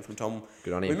commendable game from Tom.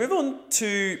 Good on him. We move on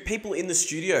to people in the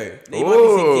studio. Now you might be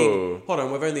thinking, hold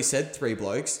on, we've only said 3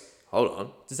 blokes. Hold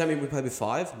on. Does that mean we played with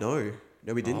 5? No,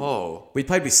 we didn't. Oh. We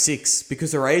played with 6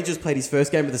 because Arage just played his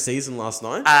first game of the season last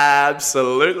night.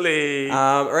 Absolutely.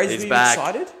 Arage, He's were you back.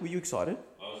 excited? Were you excited?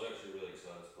 I was actually really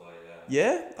excited to play,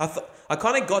 Yeah, I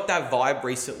kind of got that vibe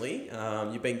recently.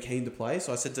 You've been keen to play,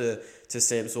 so I said to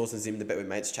Sam Sauce and Zim, the Bet with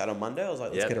Mates chat on Monday. I was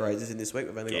like, let's get Arages in this week.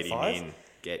 We've only got 5.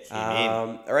 Get him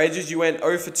in. Arages, you went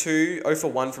 0 for 2, 0 for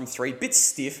 1 from 3. Bit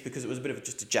stiff because it was a bit of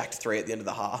just a jacked 3 at the end of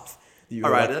the half. You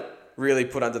were it. Really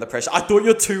put under the pressure. I thought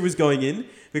your 2 was going in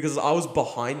because I was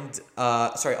behind.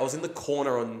 I was in the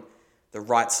corner on the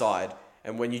right side.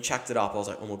 And when you chucked it up, I was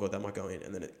like, oh my God, that might go in.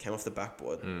 And then it came off the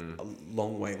backboard. A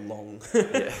long way long.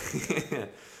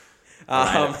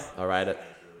 I'll rate it.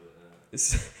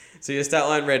 So your stat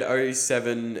line read 0,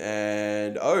 7,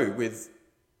 and 0 with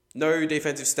no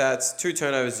defensive stats. 2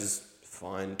 turnovers is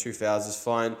fine. 2 fouls is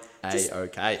fine.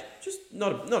 Okay. Just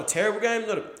not a terrible game.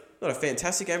 Not a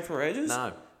fantastic game from Rages.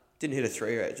 No. Didn't hit a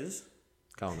 3 Rages.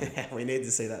 Go on, man. We need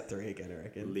to see that 3 again, I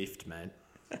reckon. Lift, man.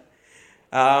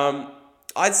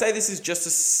 I'd say this is just a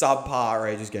subpar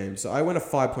Rages game. So I went a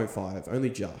 5.5, only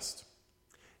just.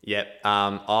 Yep.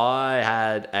 I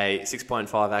had a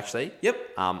 6.5 actually. Yep.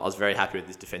 I was very happy with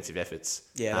his defensive efforts.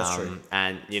 Yeah, that's true.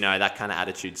 And, that kind of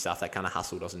attitude stuff, that kind of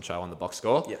hustle doesn't show on the box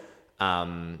score. Yep.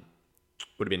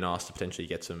 Would have been nice to potentially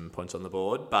get some points on the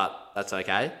board, but that's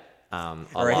okay.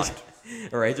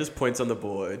 Outrageous points on the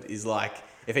board is like,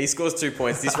 if he scores 2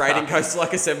 points, this rating goes to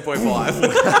like a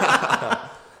 7.5.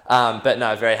 But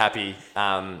no, very happy.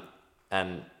 And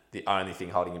the only thing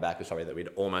holding him back was probably that we'd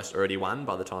almost already won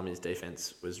by the time his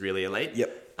defense was really elite.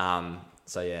 Yep.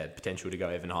 So yeah, potential to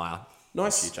go even higher.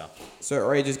 Nice. In the future. So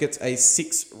Outrageous gets a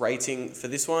 6 rating for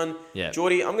this one. Yeah.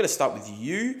 Geordie, I'm going to start with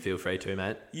you. Feel free to,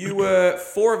 mate. You were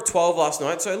 4 of 12 last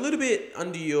night, so a little bit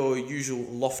under your usual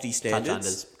lofty Touch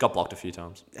standards. unders. Got blocked a few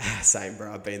times. Same,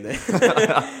 bro. I've been there.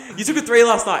 You took a 3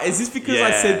 last night. Is this because I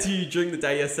Yeah. said to you during the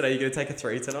day yesterday you're going to take a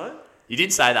 3 tonight? You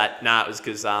did say that. Nah, it was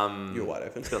because... You were wide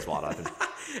open. It was wide open.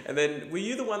 And then, were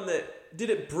you the one that... Did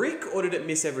it brick or did it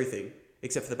miss everything?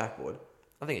 Except for the backboard?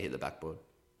 I think it hit the backboard.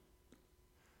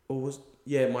 Or was...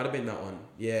 Yeah, it might have been that one.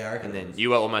 Yeah, I reckon And it then was. you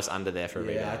were almost under there for a Yeah,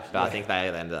 rebound. I- But I yeah. think they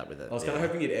ended up with it. I was kind of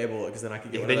hoping you'd airball it because then I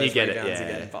could get one Then of you those get it, rebounds yeah.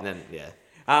 again. But- And then,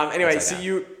 yeah. Anyway, That's so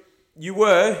okay. you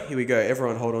were... Here we go.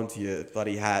 Everyone hold on to your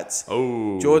bloody hats.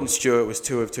 Oh. Jordan Stewart was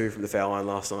 2 of 2 from the foul line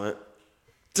last night.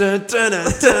 Dun, dun,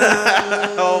 dun,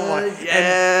 dun. Oh my...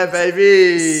 Yeah,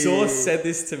 baby. Source said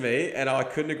this to me, and I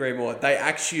couldn't agree more. They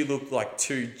actually looked like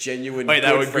 2 genuine Wait, they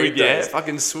good were free good, yeah? throws.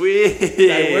 Fucking swish.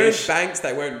 They weren't banks,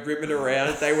 they weren't rimming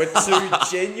around. They were 2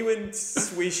 genuine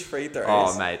swish free throws.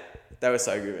 Oh, mate. They were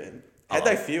so good, man. How'd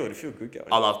they feel? Did it feel good going?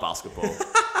 I love basketball.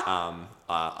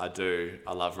 I do.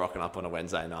 I love rocking up on a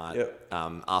Wednesday night. Yep.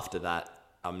 After that,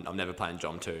 I'm never playing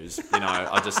JOM2s. You know,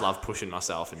 I just love pushing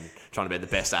myself and trying to be the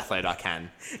best athlete I can.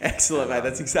 Excellent, mate.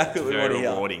 That's exactly what we want Very to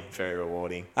hear. rewarding. Very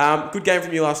rewarding. Good game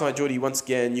from you last night, Geordie. Once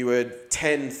again, you were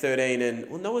 10, 13, and,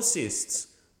 well, no assists.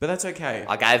 But that's okay.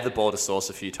 I gave the ball to Source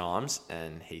a few times,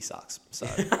 and he sucks. So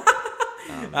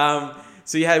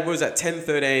So you had, what was that, 10,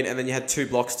 13, and then you had 2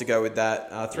 blocks to go with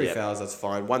that. 3 Yep. fouls, that's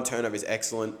fine. 1 turnover is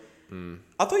excellent.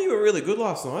 I thought you were really good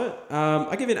last night.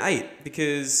 I give you an 8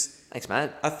 because thanks, mate.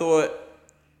 I thought,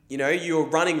 you know, you were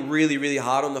running really, really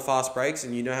hard on the fast breaks,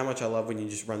 and you know how much I love when you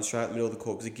just run straight out the middle of the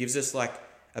court because it gives us like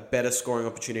a better scoring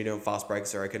opportunity on fast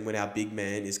breaks, I reckon, when our big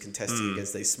man is contesting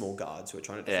against these small guards who are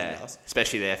trying to defend Yeah, us.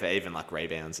 especially there for even like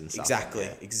rebounds and stuff.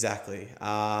 Exactly.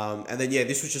 And then, yeah,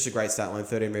 this was just a great stat line.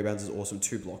 13 rebounds is awesome.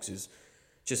 2 blocks is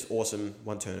just awesome.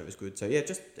 1 turnover is good. So, yeah,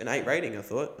 just an 8 rating, I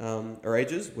thought.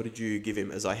 Outrageous, what did you give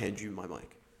him as I hand you my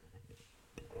mic?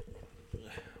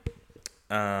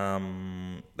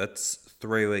 That's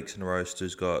 3 weeks in a row.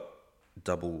 Stu's got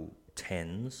double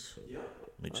 10s,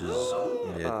 which is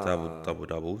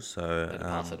double. So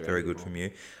pass it very around good more. from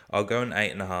you. I'll go an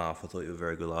 8.5. I thought you were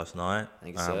very good last night.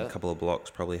 Thanks, sir. A couple of blocks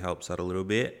probably helps that a little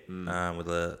bit with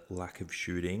a lack of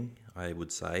shooting, I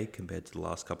would say, compared to the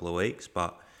last couple of weeks.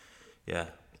 But yeah,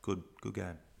 good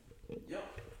game.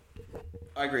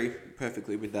 I agree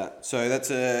perfectly with that. So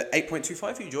that's a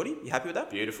 8.25 for you, Geordie. You happy with that?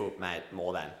 Beautiful, mate.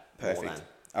 More than. Perfect. More than.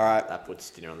 All right. That puts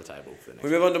dinner on the table for the next We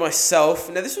move on to myself.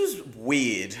 Now, this was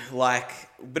weird. Like,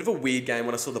 a bit of a weird game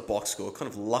when I saw the box score. Kind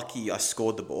of lucky I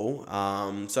scored the ball.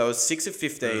 So I was 6 of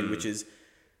 15, which is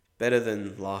better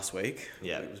than last week.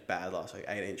 Yeah. It was bad last week.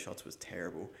 18 shots was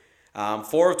terrible.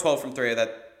 4 of 12 from 3.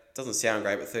 That doesn't sound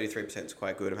great, but 33% is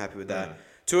quite good. I'm happy with that.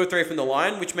 2 of 3 from the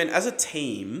line, which meant as a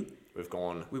team, We've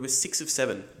gone we were 6 of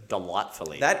 7.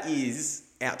 delightfully. That is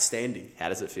outstanding. How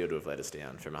does it feel to have let us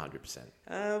down from 100%?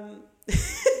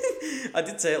 I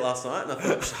did say it last night, and I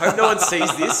thought, hope no one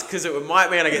sees this because it might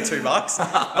mean I get $2.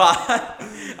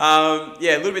 But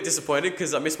yeah, a little bit disappointed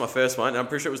because I missed my first one. And I'm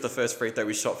pretty sure it was the first free throw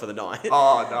we shot for the night.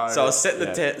 Oh, no. So I was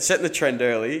setting the trend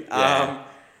early. Yeah.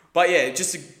 But yeah,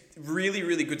 just really,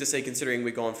 really good to see considering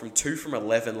we've gone from 2 from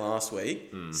 11 last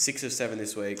week, 6 of 7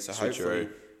 this week. So hopefully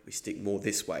we stick more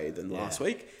this way than last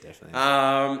week. Definitely.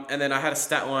 And then I had a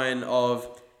stat line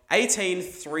of 18,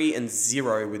 3, and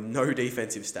 0 with no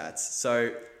defensive stats.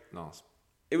 So Nice.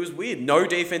 it was weird. No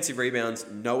defensive rebounds,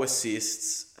 no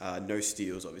assists, no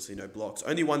steals, obviously, no blocks.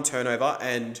 Only 1 turnover,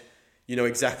 and you know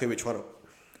exactly which one it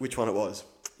was.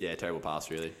 Yeah, terrible pass,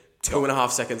 really. 2.5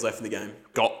 seconds left in the game.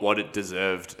 Got what it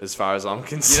deserved, as far as I'm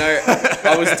concerned. You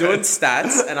know, I was doing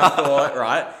stats, and I thought,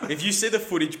 right, if you see the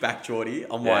footage back, Geordie,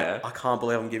 I'm Yeah. like, I can't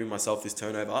believe I'm giving myself this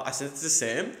turnover. I sent it to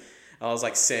Sam. I was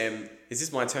like, Sam, is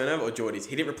this my turnover or Geordie's?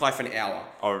 He didn't reply for an hour.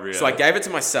 Oh, really? So I gave it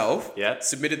to myself, Yeah.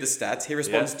 submitted the stats. He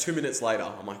responds Yeah. 2 minutes later.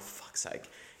 I'm like, fuck's sake.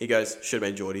 He goes, should have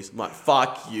been Geordie's. I'm like,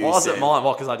 fuck you, Why was Sam. it mine?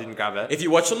 What, because I didn't grab it? If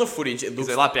you watch on the footage, it Because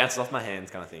looks it like bounces off my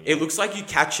hands kind of thing. it looks like you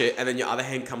catch it and then your other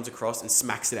hand comes across and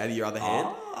smacks it out of your other hand.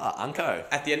 Ah, Unco.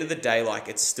 At the end of the day, like,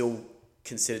 it's still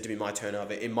considered to be my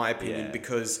turnover, in my opinion, Yeah.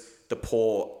 because the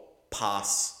poor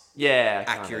pass. Yeah.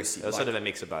 Accuracy, It was like- sort of a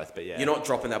mix of both, but yeah. You're not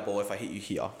dropping that ball if I hit you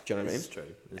here. Do you know what I mean? This is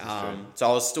true. This is true. So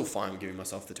I was still fine giving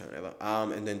myself the turnover.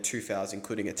 And then 2 fouls,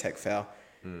 including a tech foul.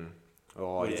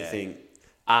 Oh, What did you think?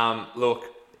 Look,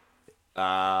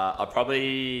 I'm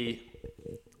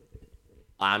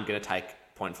going to take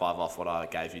 0.5 off what I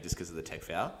gave you just because of the tech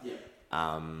foul. Yeah.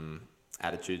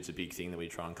 Attitude's a big thing that we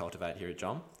try and cultivate here at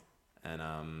JOM. And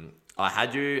I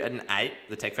had you at an 8.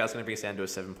 The tech foul's going to bring us down to a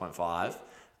 7.5.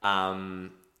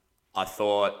 I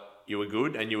thought you were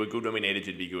good, and you were good when we needed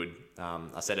you to be good.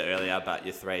 I said it earlier, but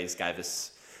your threes gave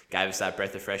us that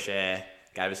breath of fresh air,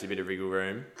 gave us a bit of wriggle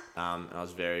room, and I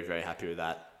was very, very happy with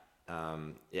that.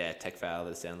 Tech foul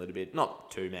let us down a little bit. Not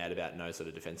too mad about no sort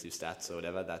of defensive stats or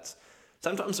whatever. That's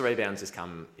sometimes the rebounds just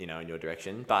come, in your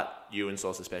direction, but you and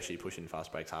Sauce especially pushing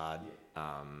fast breaks hard.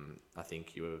 I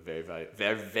think you were very, very,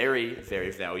 very, very,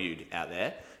 very valued out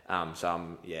there.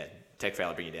 Tech foul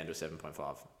will bring you down to a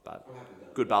 7.5. But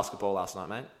good basketball last night,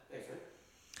 mate. Thanks, mate.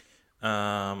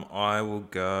 I'll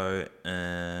go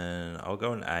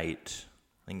an 8.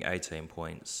 I think 18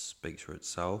 points speaks for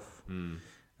itself.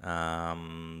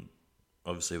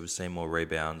 Obviously, we've seen more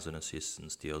rebounds and assists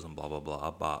and steals and blah, blah,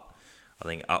 blah, but I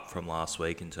think up from last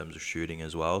week in terms of shooting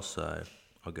as well, so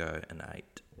I'll go an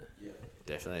 8. Yeah.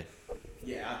 Definitely.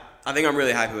 Yeah, I think I'm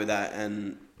really happy with that,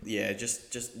 and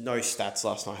just no stats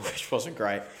last night, which wasn't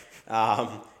great.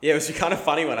 It was kind of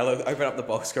funny when I opened up the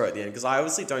box score at the end, because I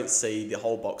obviously don't see the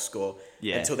whole box score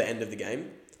until the end of the game.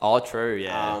 Oh, true,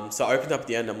 yeah. So I opened up at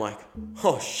the end, I'm like,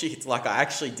 oh shit, like I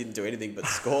actually didn't do anything but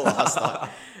score last night.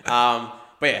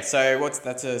 So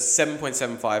that's a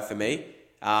 7.75 for me.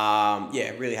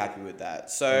 Really happy with that.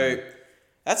 So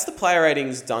that's the player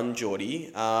ratings done,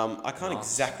 Geordie. I can't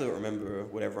exactly remember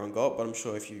what everyone got, but I'm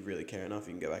sure if you really care enough,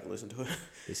 you can go back and listen to it.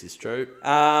 This is true.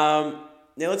 Now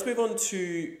let's move on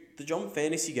to the JOM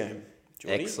fantasy game,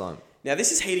 Geordie. Excellent. Now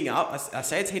this is heating up. I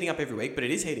say it's heating up every week, but it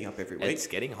is heating up every week. It's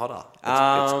getting hotter.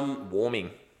 It's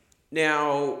warming.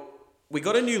 Now, we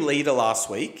got a new leader last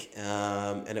week,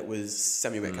 and it was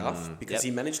Sammy Metcalf, because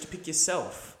he managed to pick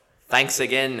yourself. Thanks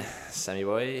again, Sammy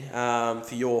boy.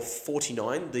 For your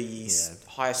 49, the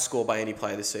highest score by any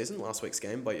player this season, last week's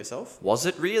game by yourself. Was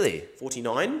it really?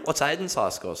 49. What's Aiden's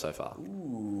highest score so far?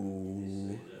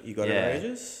 Ooh. You got it,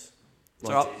 Regis? It's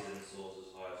all right.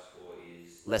 Source's highest score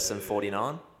is Less than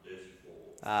 49?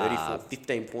 34.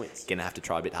 15 points. Gonna have to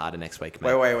try a bit harder next week,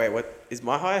 mate. Wait. What is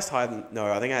my highest higher than...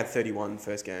 No, I think I had 31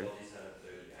 first game.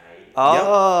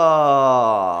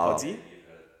 Oh. Podsy?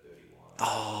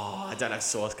 Oh, I don't have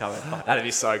source covered. That'd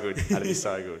be so good.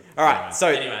 All right, so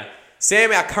anyway,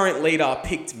 Sam, our current leader,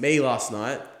 picked me last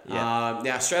night. Yeah.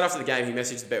 Now, straight after the game, he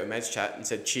messaged the Bet With Mates chat and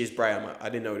said, cheers, Bray. I'm like, I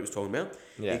didn't know what he was talking about.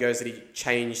 Yeah. He goes that he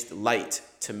changed late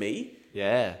to me.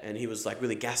 Yeah. And he was like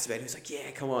really gassed about it. He was like,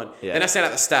 yeah, come on. Yeah. Then I sent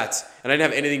out the stats and I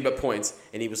didn't have anything but points.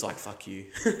 And he was like, fuck you.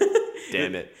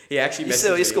 Damn it. He actually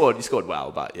messaged me. You scored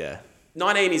well, but yeah.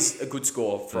 19 is a good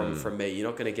score from me. You're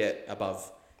not going to get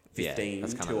above 15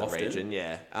 that's kind too of the often. region,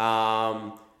 yeah.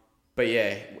 But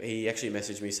yeah, he actually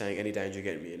messaged me saying, any danger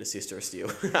getting me an assist or a steal.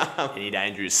 Any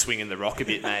danger is swinging the rock a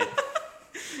bit, mate.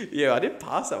 Yeah, I didn't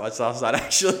pass that much last night,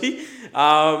 actually.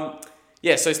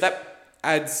 So that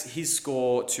adds his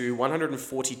score to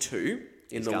 142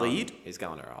 in the lead. He's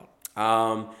going all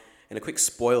right. And a quick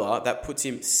spoiler, that puts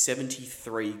him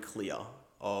 73 clear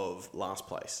of last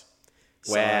place.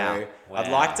 Wow. So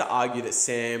I'd like to argue that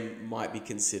Sam might be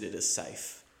considered as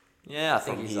safe. Yeah, I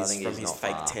think he's from his not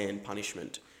fake far. tan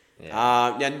punishment.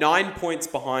 Yeah. Now, 9 points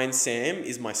behind Sam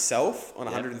is myself on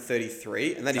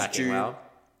 133, and that is Tracking due. well.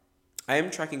 I am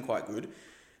tracking quite good.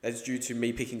 That's due to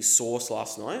me picking Sauce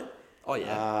last night. Oh,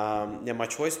 yeah. Now, my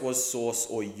choice was Sauce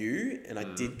or you, and I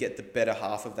did get the better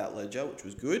half of that ledger, which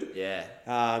was good. Yeah.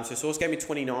 So Sauce gave me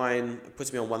 29. It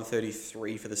puts me on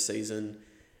 133 for the season.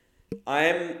 I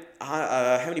am...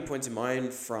 how many points am I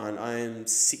in front? I am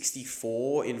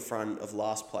 64 in front of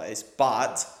last place,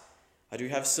 but I do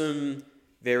have some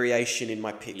variation in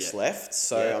my picks left,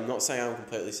 so I'm not saying I'm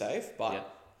completely safe, but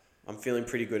I'm feeling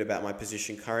pretty good about my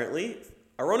position currently.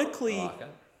 Ironically,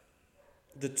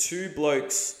 the two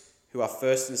blokes who are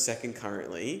first and second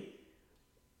currently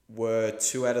were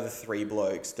 2 out of the 3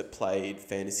 blokes that played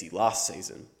fantasy last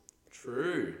season.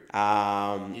 True.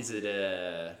 Is it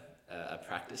a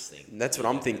practice thing? That's what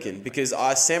I'm thinking, because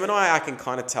Sam and I can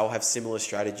kind of tell, have similar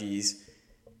strategies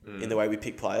in the way we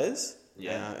pick players.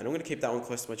 Yeah. And I'm going to keep that one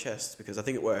close to my chest because I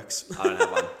think it works. I don't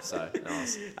have one, so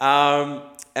nice.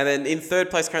 And then in third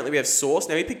place currently we have Sauce.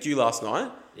 Now he picked you last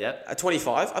night. Yep. At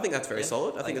 25. I think that's very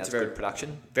solid. I think that's very good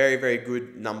production. Very, very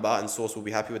good number, and Sauce will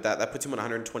be happy with that. That puts him on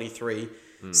 123.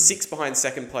 6 behind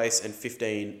second place and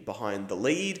 15 behind the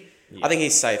lead. Yep. I think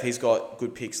he's safe. He's got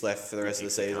good picks left for the rest of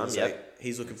the season. So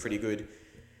he's looking pretty good.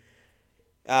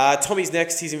 Tommy's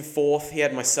next. He's in fourth. He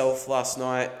had myself last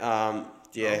night.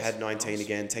 Had 19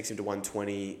 again. Takes him to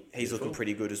 120. He's looking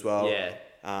pretty good as well. Yeah.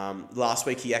 Last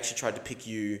week he actually tried to pick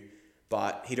you,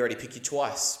 but he'd already picked you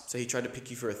twice. So he tried to pick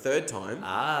you for a third time.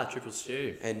 Triple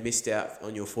stew. And missed out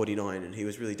on your 49, and he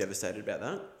was really devastated about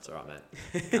that. It's all right,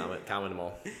 mate. Can't win them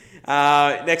all.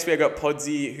 Next we got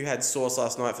Podsy, who had Sauce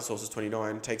last night for Sauce's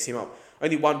 29. Takes him up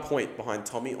only 1 point behind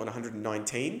Tommy on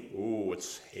 119. Ooh,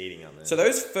 it's heating on there. So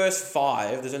those first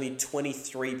 5, there's only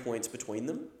 23 points between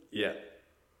them. Yeah.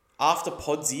 After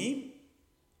Podsy,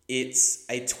 it's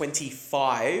a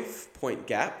 25-point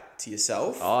gap to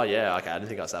yourself. Oh, yeah. Okay, I didn't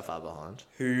think I was that far behind.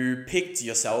 Who picked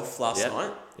yourself last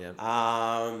night.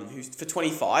 Yeah. Who's for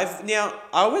 25. Now,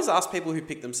 I always ask people who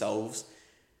pick themselves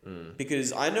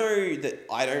because I know that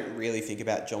I don't really think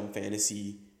about Jom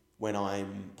Fantasy when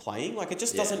I'm playing. Like, it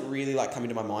just doesn't really like come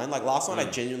into my mind. Like, last night I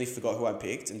genuinely forgot who I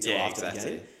picked until after the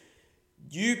game.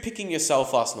 You picking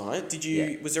yourself last night, did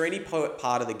you? Was there any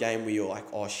part of the game where you're like,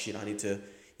 oh shit, I need to,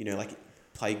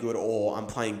 play good, or I'm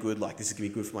playing good, like this is gonna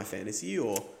be good for my fantasy,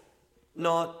 or?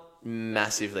 Not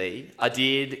massively. I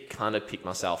did kind of pick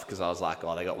myself because I was like,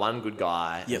 oh, they got one good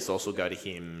guy. Let's also go to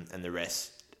him, and the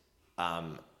rest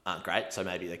aren't great. So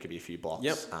maybe there could be a few blocks.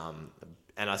 Yep.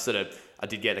 And I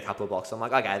did get a couple of blocks. I'm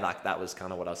like, okay, like that was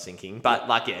kind of what I was thinking. But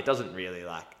it doesn't really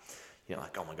like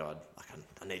oh my God, like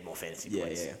I need more fantasy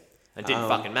points. Yeah. It didn't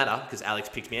fucking matter because Alex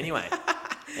picked me anyway.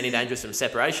 Any danger of some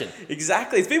separation?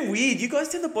 Exactly. It's been weird. You guys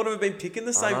down the bottom have been picking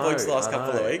the same blokes the last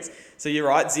couple of weeks. So you're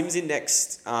right. Zim's in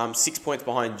next, 6 points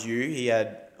behind you. He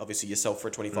had, obviously, yourself for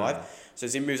a 25. So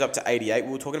Zim moves up to 88.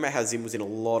 We were talking about how Zim was in a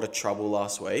lot of trouble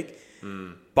last week.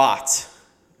 But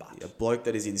a bloke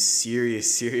that is in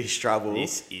serious, serious trouble.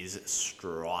 This is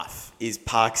strife. Is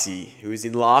Parksy, who is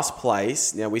in last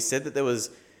place. Now, we said that there was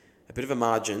a bit of a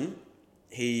margin.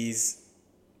 He's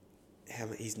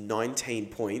 19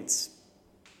 points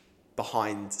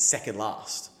behind second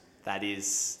last.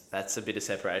 That's a bit of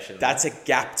separation. That's a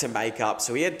gap to make up.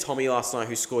 So he had Tommy last night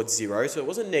who scored 0, so it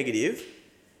wasn't negative.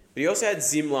 But he also had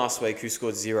Zim last week who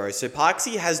scored 0. So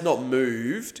Parksy has not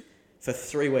moved for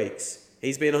 3 weeks.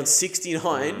 He's been on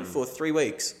 69 for 3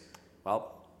 weeks.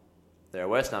 Well, there are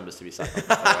worse numbers to be stuck on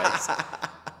for 3 weeks.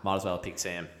 Might as well pick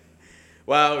Sam.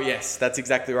 Well, yes, that's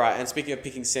exactly right. And speaking of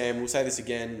picking Sam, we'll say this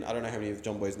again. I don't know how many of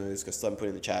John boys know this because I still haven't put it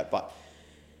in the chat, but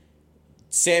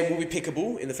Sam will be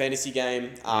pickable in the fantasy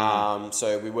game.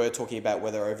 So we were talking about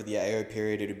whether over the AO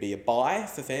period it would be a buy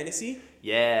for fantasy.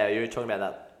 Yeah, you were talking about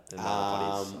that in the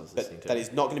potties. But that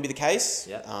is not going to be the case.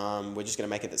 Yep. We're just going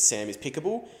to make it that Sam is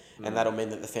pickable, and that'll mean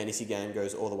that the fantasy game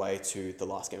goes all the way to the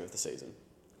last game of the season.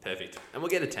 Perfect. And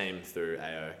we'll get a team through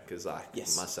AO because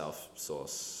myself,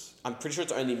 Sauce... I'm pretty sure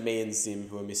it's only me and Zim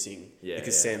who are missing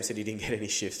because Sam said he didn't get any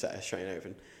shifts at Australian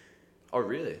Open. Oh,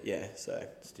 really? Yeah, so...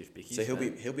 Stiff bickies. So he'll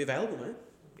be available, mate.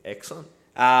 Excellent.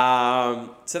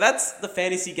 So that's the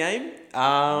fantasy game.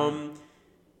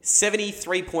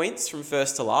 73 points from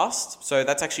first to last. So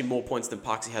that's actually more points than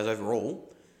Parksy has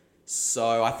overall.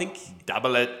 So I think...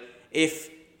 Double it.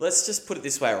 Let's just put it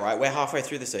this way, right? We're halfway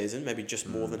through the season, maybe just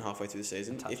more than halfway through the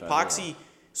season. If Parksy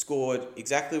scored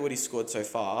exactly what he's scored so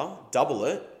far, double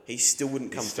it, he still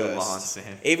wouldn't come still behind first.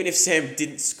 Sam. Even if Sam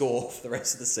didn't score for the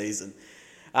rest of the season.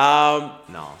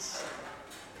 Nice.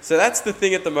 So that's the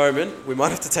thing at the moment. We might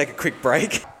have to take a quick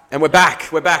break. And we're back.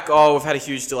 Oh, we've had a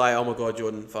huge delay. Oh my God,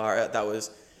 Jordan, far out. That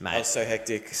was so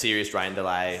hectic. Serious rain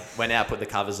delay. Went out, put the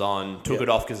covers on, took it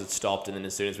off because it stopped, and then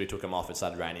as soon as we took them off, it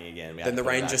started raining again. Then the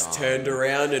rain just turned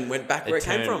around and went back where it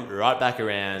came from. Right back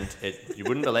around. You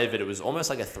wouldn't believe it. It was almost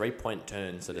like a 3-point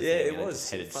turn sort of thing. Yeah, it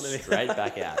was. It just headed straight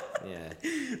back out. Yeah.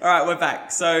 All right, we're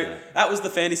back. So that was the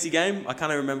fantasy game. I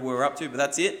can't even remember where we're up to, but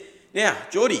that's it. Now,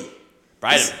 Geordie.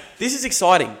 Braden. This is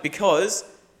exciting because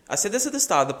I said this at the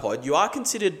start of the pod. You are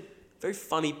considered a very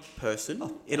funny person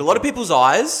in a lot of people's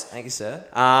eyes. Thank you, sir.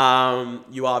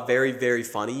 You are very, very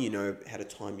funny. You know how to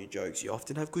time your jokes. You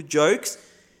often have good jokes.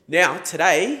 Now,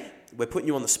 today, we're putting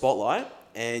you on the spotlight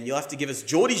and you'll have to give us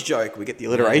Geordie's joke. We get the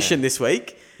alliteration this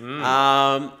week.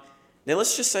 Now,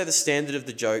 let's just say the standard of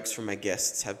the jokes from my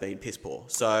guests have been piss poor.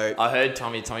 So I heard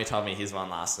Tommy told me his one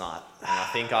last night, and I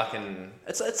think I can.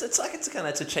 It's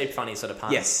a cheap, funny sort of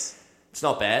pun. Yes, it's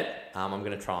not bad. I'm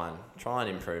going to try and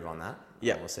improve on that.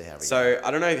 Yeah, we'll see how we go. So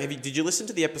I don't know. Did you listen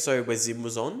to the episode where Zim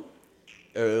was on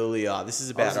earlier? This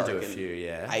is about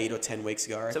 8 or 10 weeks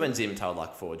ago. So when Zim told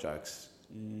like 4 jokes.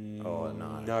 Oh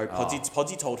no. No,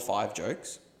 Podsy told 5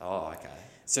 jokes. Oh, okay.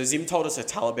 So Zim told us a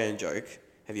Taliban joke.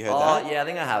 Have you heard that? Oh, yeah, I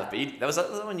think I have. But that was the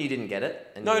one you didn't get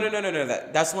it? No.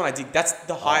 That's the one I did. That's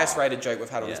the highest rated joke we've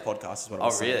had on this podcast is what I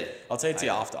was saying. Really? I'll tell it to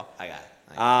you after. Okay.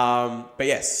 But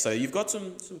yes, so you've got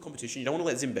some competition. You don't want to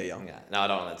let Zim beat you. Okay. No, I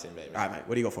don't want to let Zim beat me. All right, mate.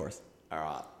 What do you got for us? All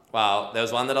right. Well, there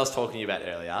was one that I was talking to you about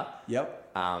earlier. Yep.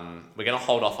 We're going to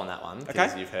hold off on that one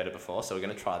because Okay. you've heard it before, so we're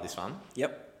going to try this one.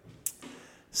 Yep.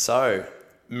 So,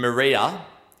 Maria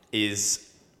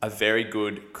is a very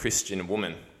good Christian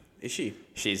woman. Is she?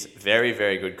 She's very,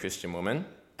 very good Christian woman,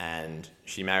 and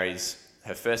she marries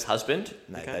her first husband.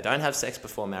 They don't have sex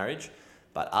before marriage,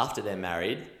 but after they're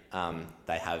married,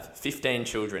 they have 15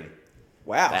 children.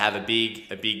 Wow. They have a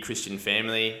big Christian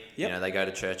family. Yep. You know, they go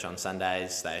to church on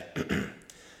Sundays. They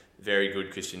very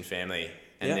good Christian family.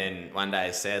 And Yeah. then one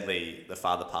day, sadly, the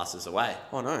father passes away.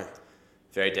 Oh, no.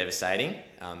 Very devastating.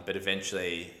 But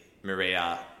eventually,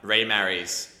 Maria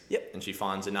remarries. Yep. And she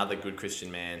finds another good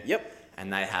Christian man. Yep.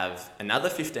 And they have another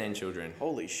 15 children.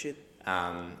 Holy shit.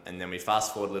 And then we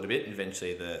fast forward a little bit. And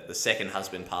eventually, the second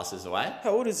husband passes away.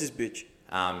 How old is this bitch?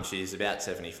 She's about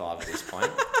 75 at this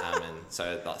point. And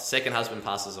so the second husband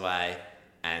passes away,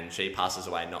 and she passes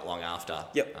away not long after.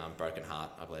 Yep. Broken heart,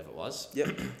 I believe it was.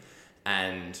 Yep.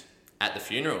 And at the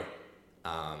funeral,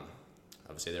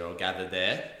 obviously they're all gathered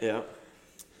there, Yeah.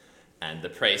 and the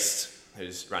priest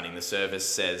who's running the service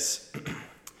says,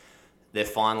 they're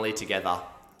finally together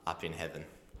up in heaven.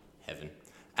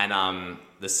 And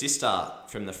the sister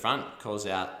from the front calls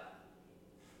out,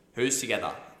 who's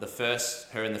together?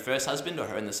 Her and the first husband, or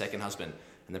her and the second husband?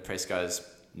 And the priest goes,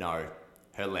 no,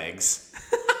 her legs.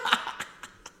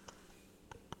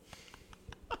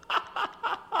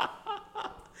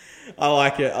 I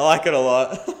like it. I like it a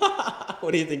lot.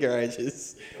 What do you think her age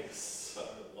is? It was so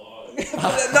long.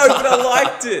 No, but I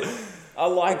liked it. I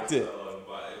liked it.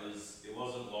 But it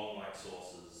wasn't long like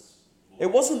sauces.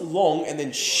 It wasn't long and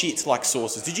then shit like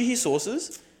sauces. Did you hear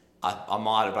sauces? I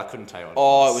might have, but I couldn't tell you what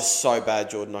Oh, it was so bad,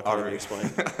 Jordan. I can't even really?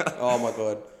 explain. Oh my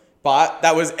god. But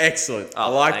that was excellent. I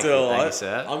Oh, liked thank it a you, lot. thank you,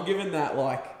 sir. I'm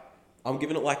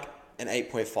giving it like an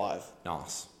 8.5.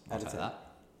 Nice. I'll Out of take 10. that.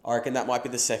 I reckon that might be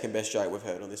the second best joke we've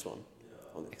heard on this one.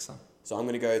 Excellent. So I'm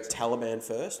going to go Taliban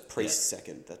first, priest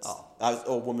second. That's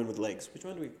or woman with legs. Which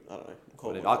one do we? I don't know.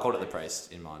 I called it the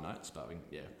priest in my notes, but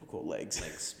We'll call it legs.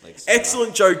 legs.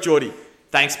 Excellent joke, Geordie.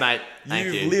 Thanks, mate. Thank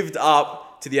you. You've lived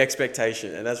up to the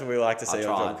expectation, and that's what we like to see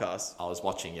on JOMCast. I was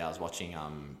watching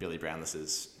Billy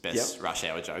Brownless's best rush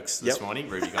hour jokes this Yep. morning.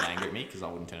 Ruby got angry at me because I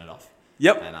wouldn't turn it off.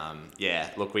 Yep. And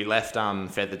look, we left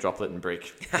Feather Droplet and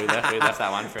Brick. We left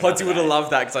that one for another Podsy would have day.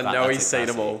 loved that because I But know that's he's a seen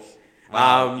them all.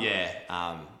 classic.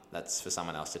 That's for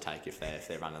someone else to take if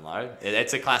they're running low.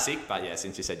 It's a classic, but yeah,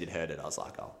 since you said you'd heard it, I was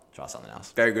like, I'll try something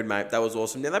else. Very good, mate. That was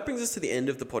awesome. Now that brings us to the end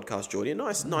of the podcast, Geordie. A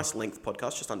nice length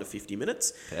podcast, just under 50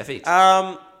 minutes. Perfect.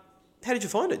 How did you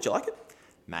find it? Did you like it?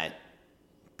 Mate,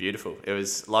 beautiful. It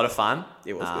was a lot of fun.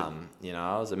 It was good. You know,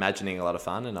 I was imagining a lot of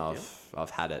fun, and I've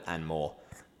had it and more.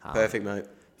 Perfect, mate.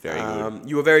 Very good.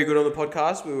 You were very good on the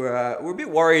podcast. We were a bit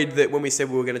worried that when we said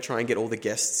we were going to try and get all the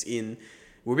guests in,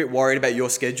 we were a bit worried about your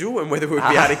schedule and whether we'd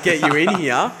be able to get you in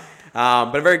here. But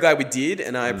I'm very glad we did,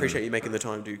 and I appreciate you making the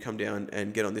time to come down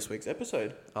and get on this week's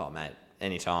episode. Oh, mate,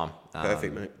 anytime.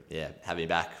 Perfect, mate. Yeah, have me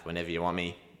back whenever you want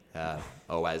me.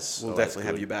 Always. We'll always definitely good.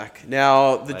 have you back.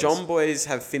 Now, the Please. John boys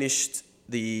have finished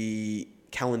the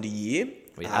calendar year.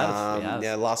 We have.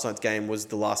 Yeah, last night's game was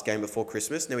the last game before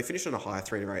Christmas. Now, we finished on a high,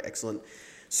 3 in a row. Excellent.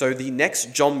 So the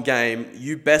next Jom game,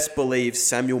 you best believe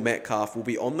Samuel Metcalf will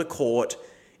be on the court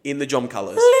in the Jom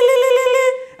colours.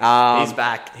 He's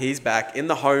back. He's back in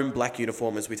the home black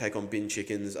uniform as we take on Bin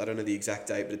Chickens. I don't know the exact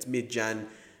date, but it's mid-Jan.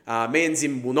 Me and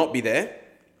Zim will not be there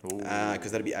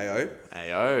because that'll be AO.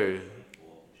 Ayo.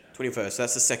 21st. So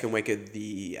that's the second week of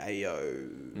the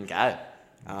AO. Okay.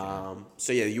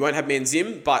 So yeah, you won't have me and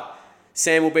Zim, but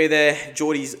Sam will be there.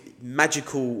 Geordie's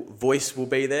magical voice will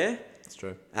be there. That's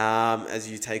true.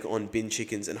 As you take on Bin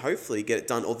Chickens and hopefully get it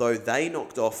done. Although they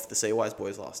knocked off the Seawise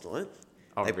boys last night.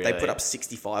 Oh, They really? put up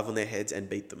 65 on their heads and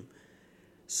beat them.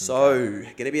 So,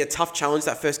 going to be a tough challenge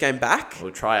that first game back.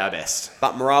 We'll try our best.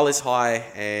 But morale is high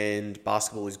and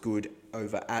basketball is good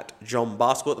over at Jom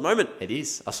Basketball at the moment. It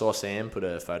is. I saw Sam put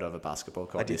a photo of a basketball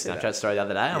court I in did his see Snapchat that. story the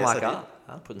other day. I'm Yes, like, I did.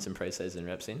 I'm putting some pre-season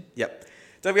reps in. Yep.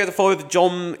 Don't forget to follow the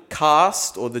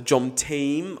JOMcast or the Jom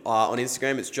team on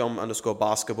Instagram. It's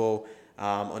Jom_basketball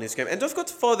on Instagram. And don't forget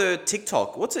to follow the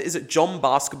TikTok. Is it Jom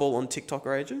Basketball on TikTok,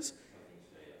 Rages?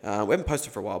 We haven't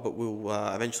posted for a while, but we'll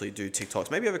eventually do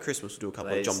TikToks. Maybe over Christmas we'll do a couple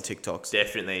Please. of Jom TikToks.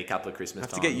 Definitely a couple of Christmas I have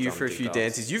to time get you Jom for a few TikToks.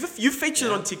 dances. You've featured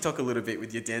on TikTok a little bit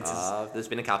with your dances. There's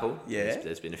been a couple. Yeah?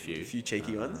 There's been a few. A few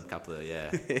cheeky ones. A couple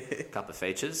of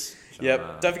features. which Yep.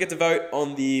 I'm, Don't forget to vote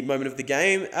on the moment of the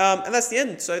game. And that's the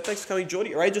end. So thanks for coming,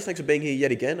 Geordie. Rages, thanks for being here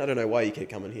yet again. I don't know why you keep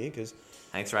coming here because...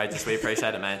 Thanks, Rages. We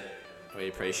appreciate it, mate. We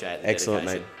appreciate the Excellent,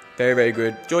 dedication. mate. Very, very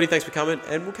good. Geordie, thanks for coming,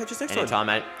 and we'll catch you next time. Anytime,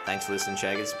 mate. Thanks for listening,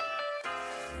 Shaggers.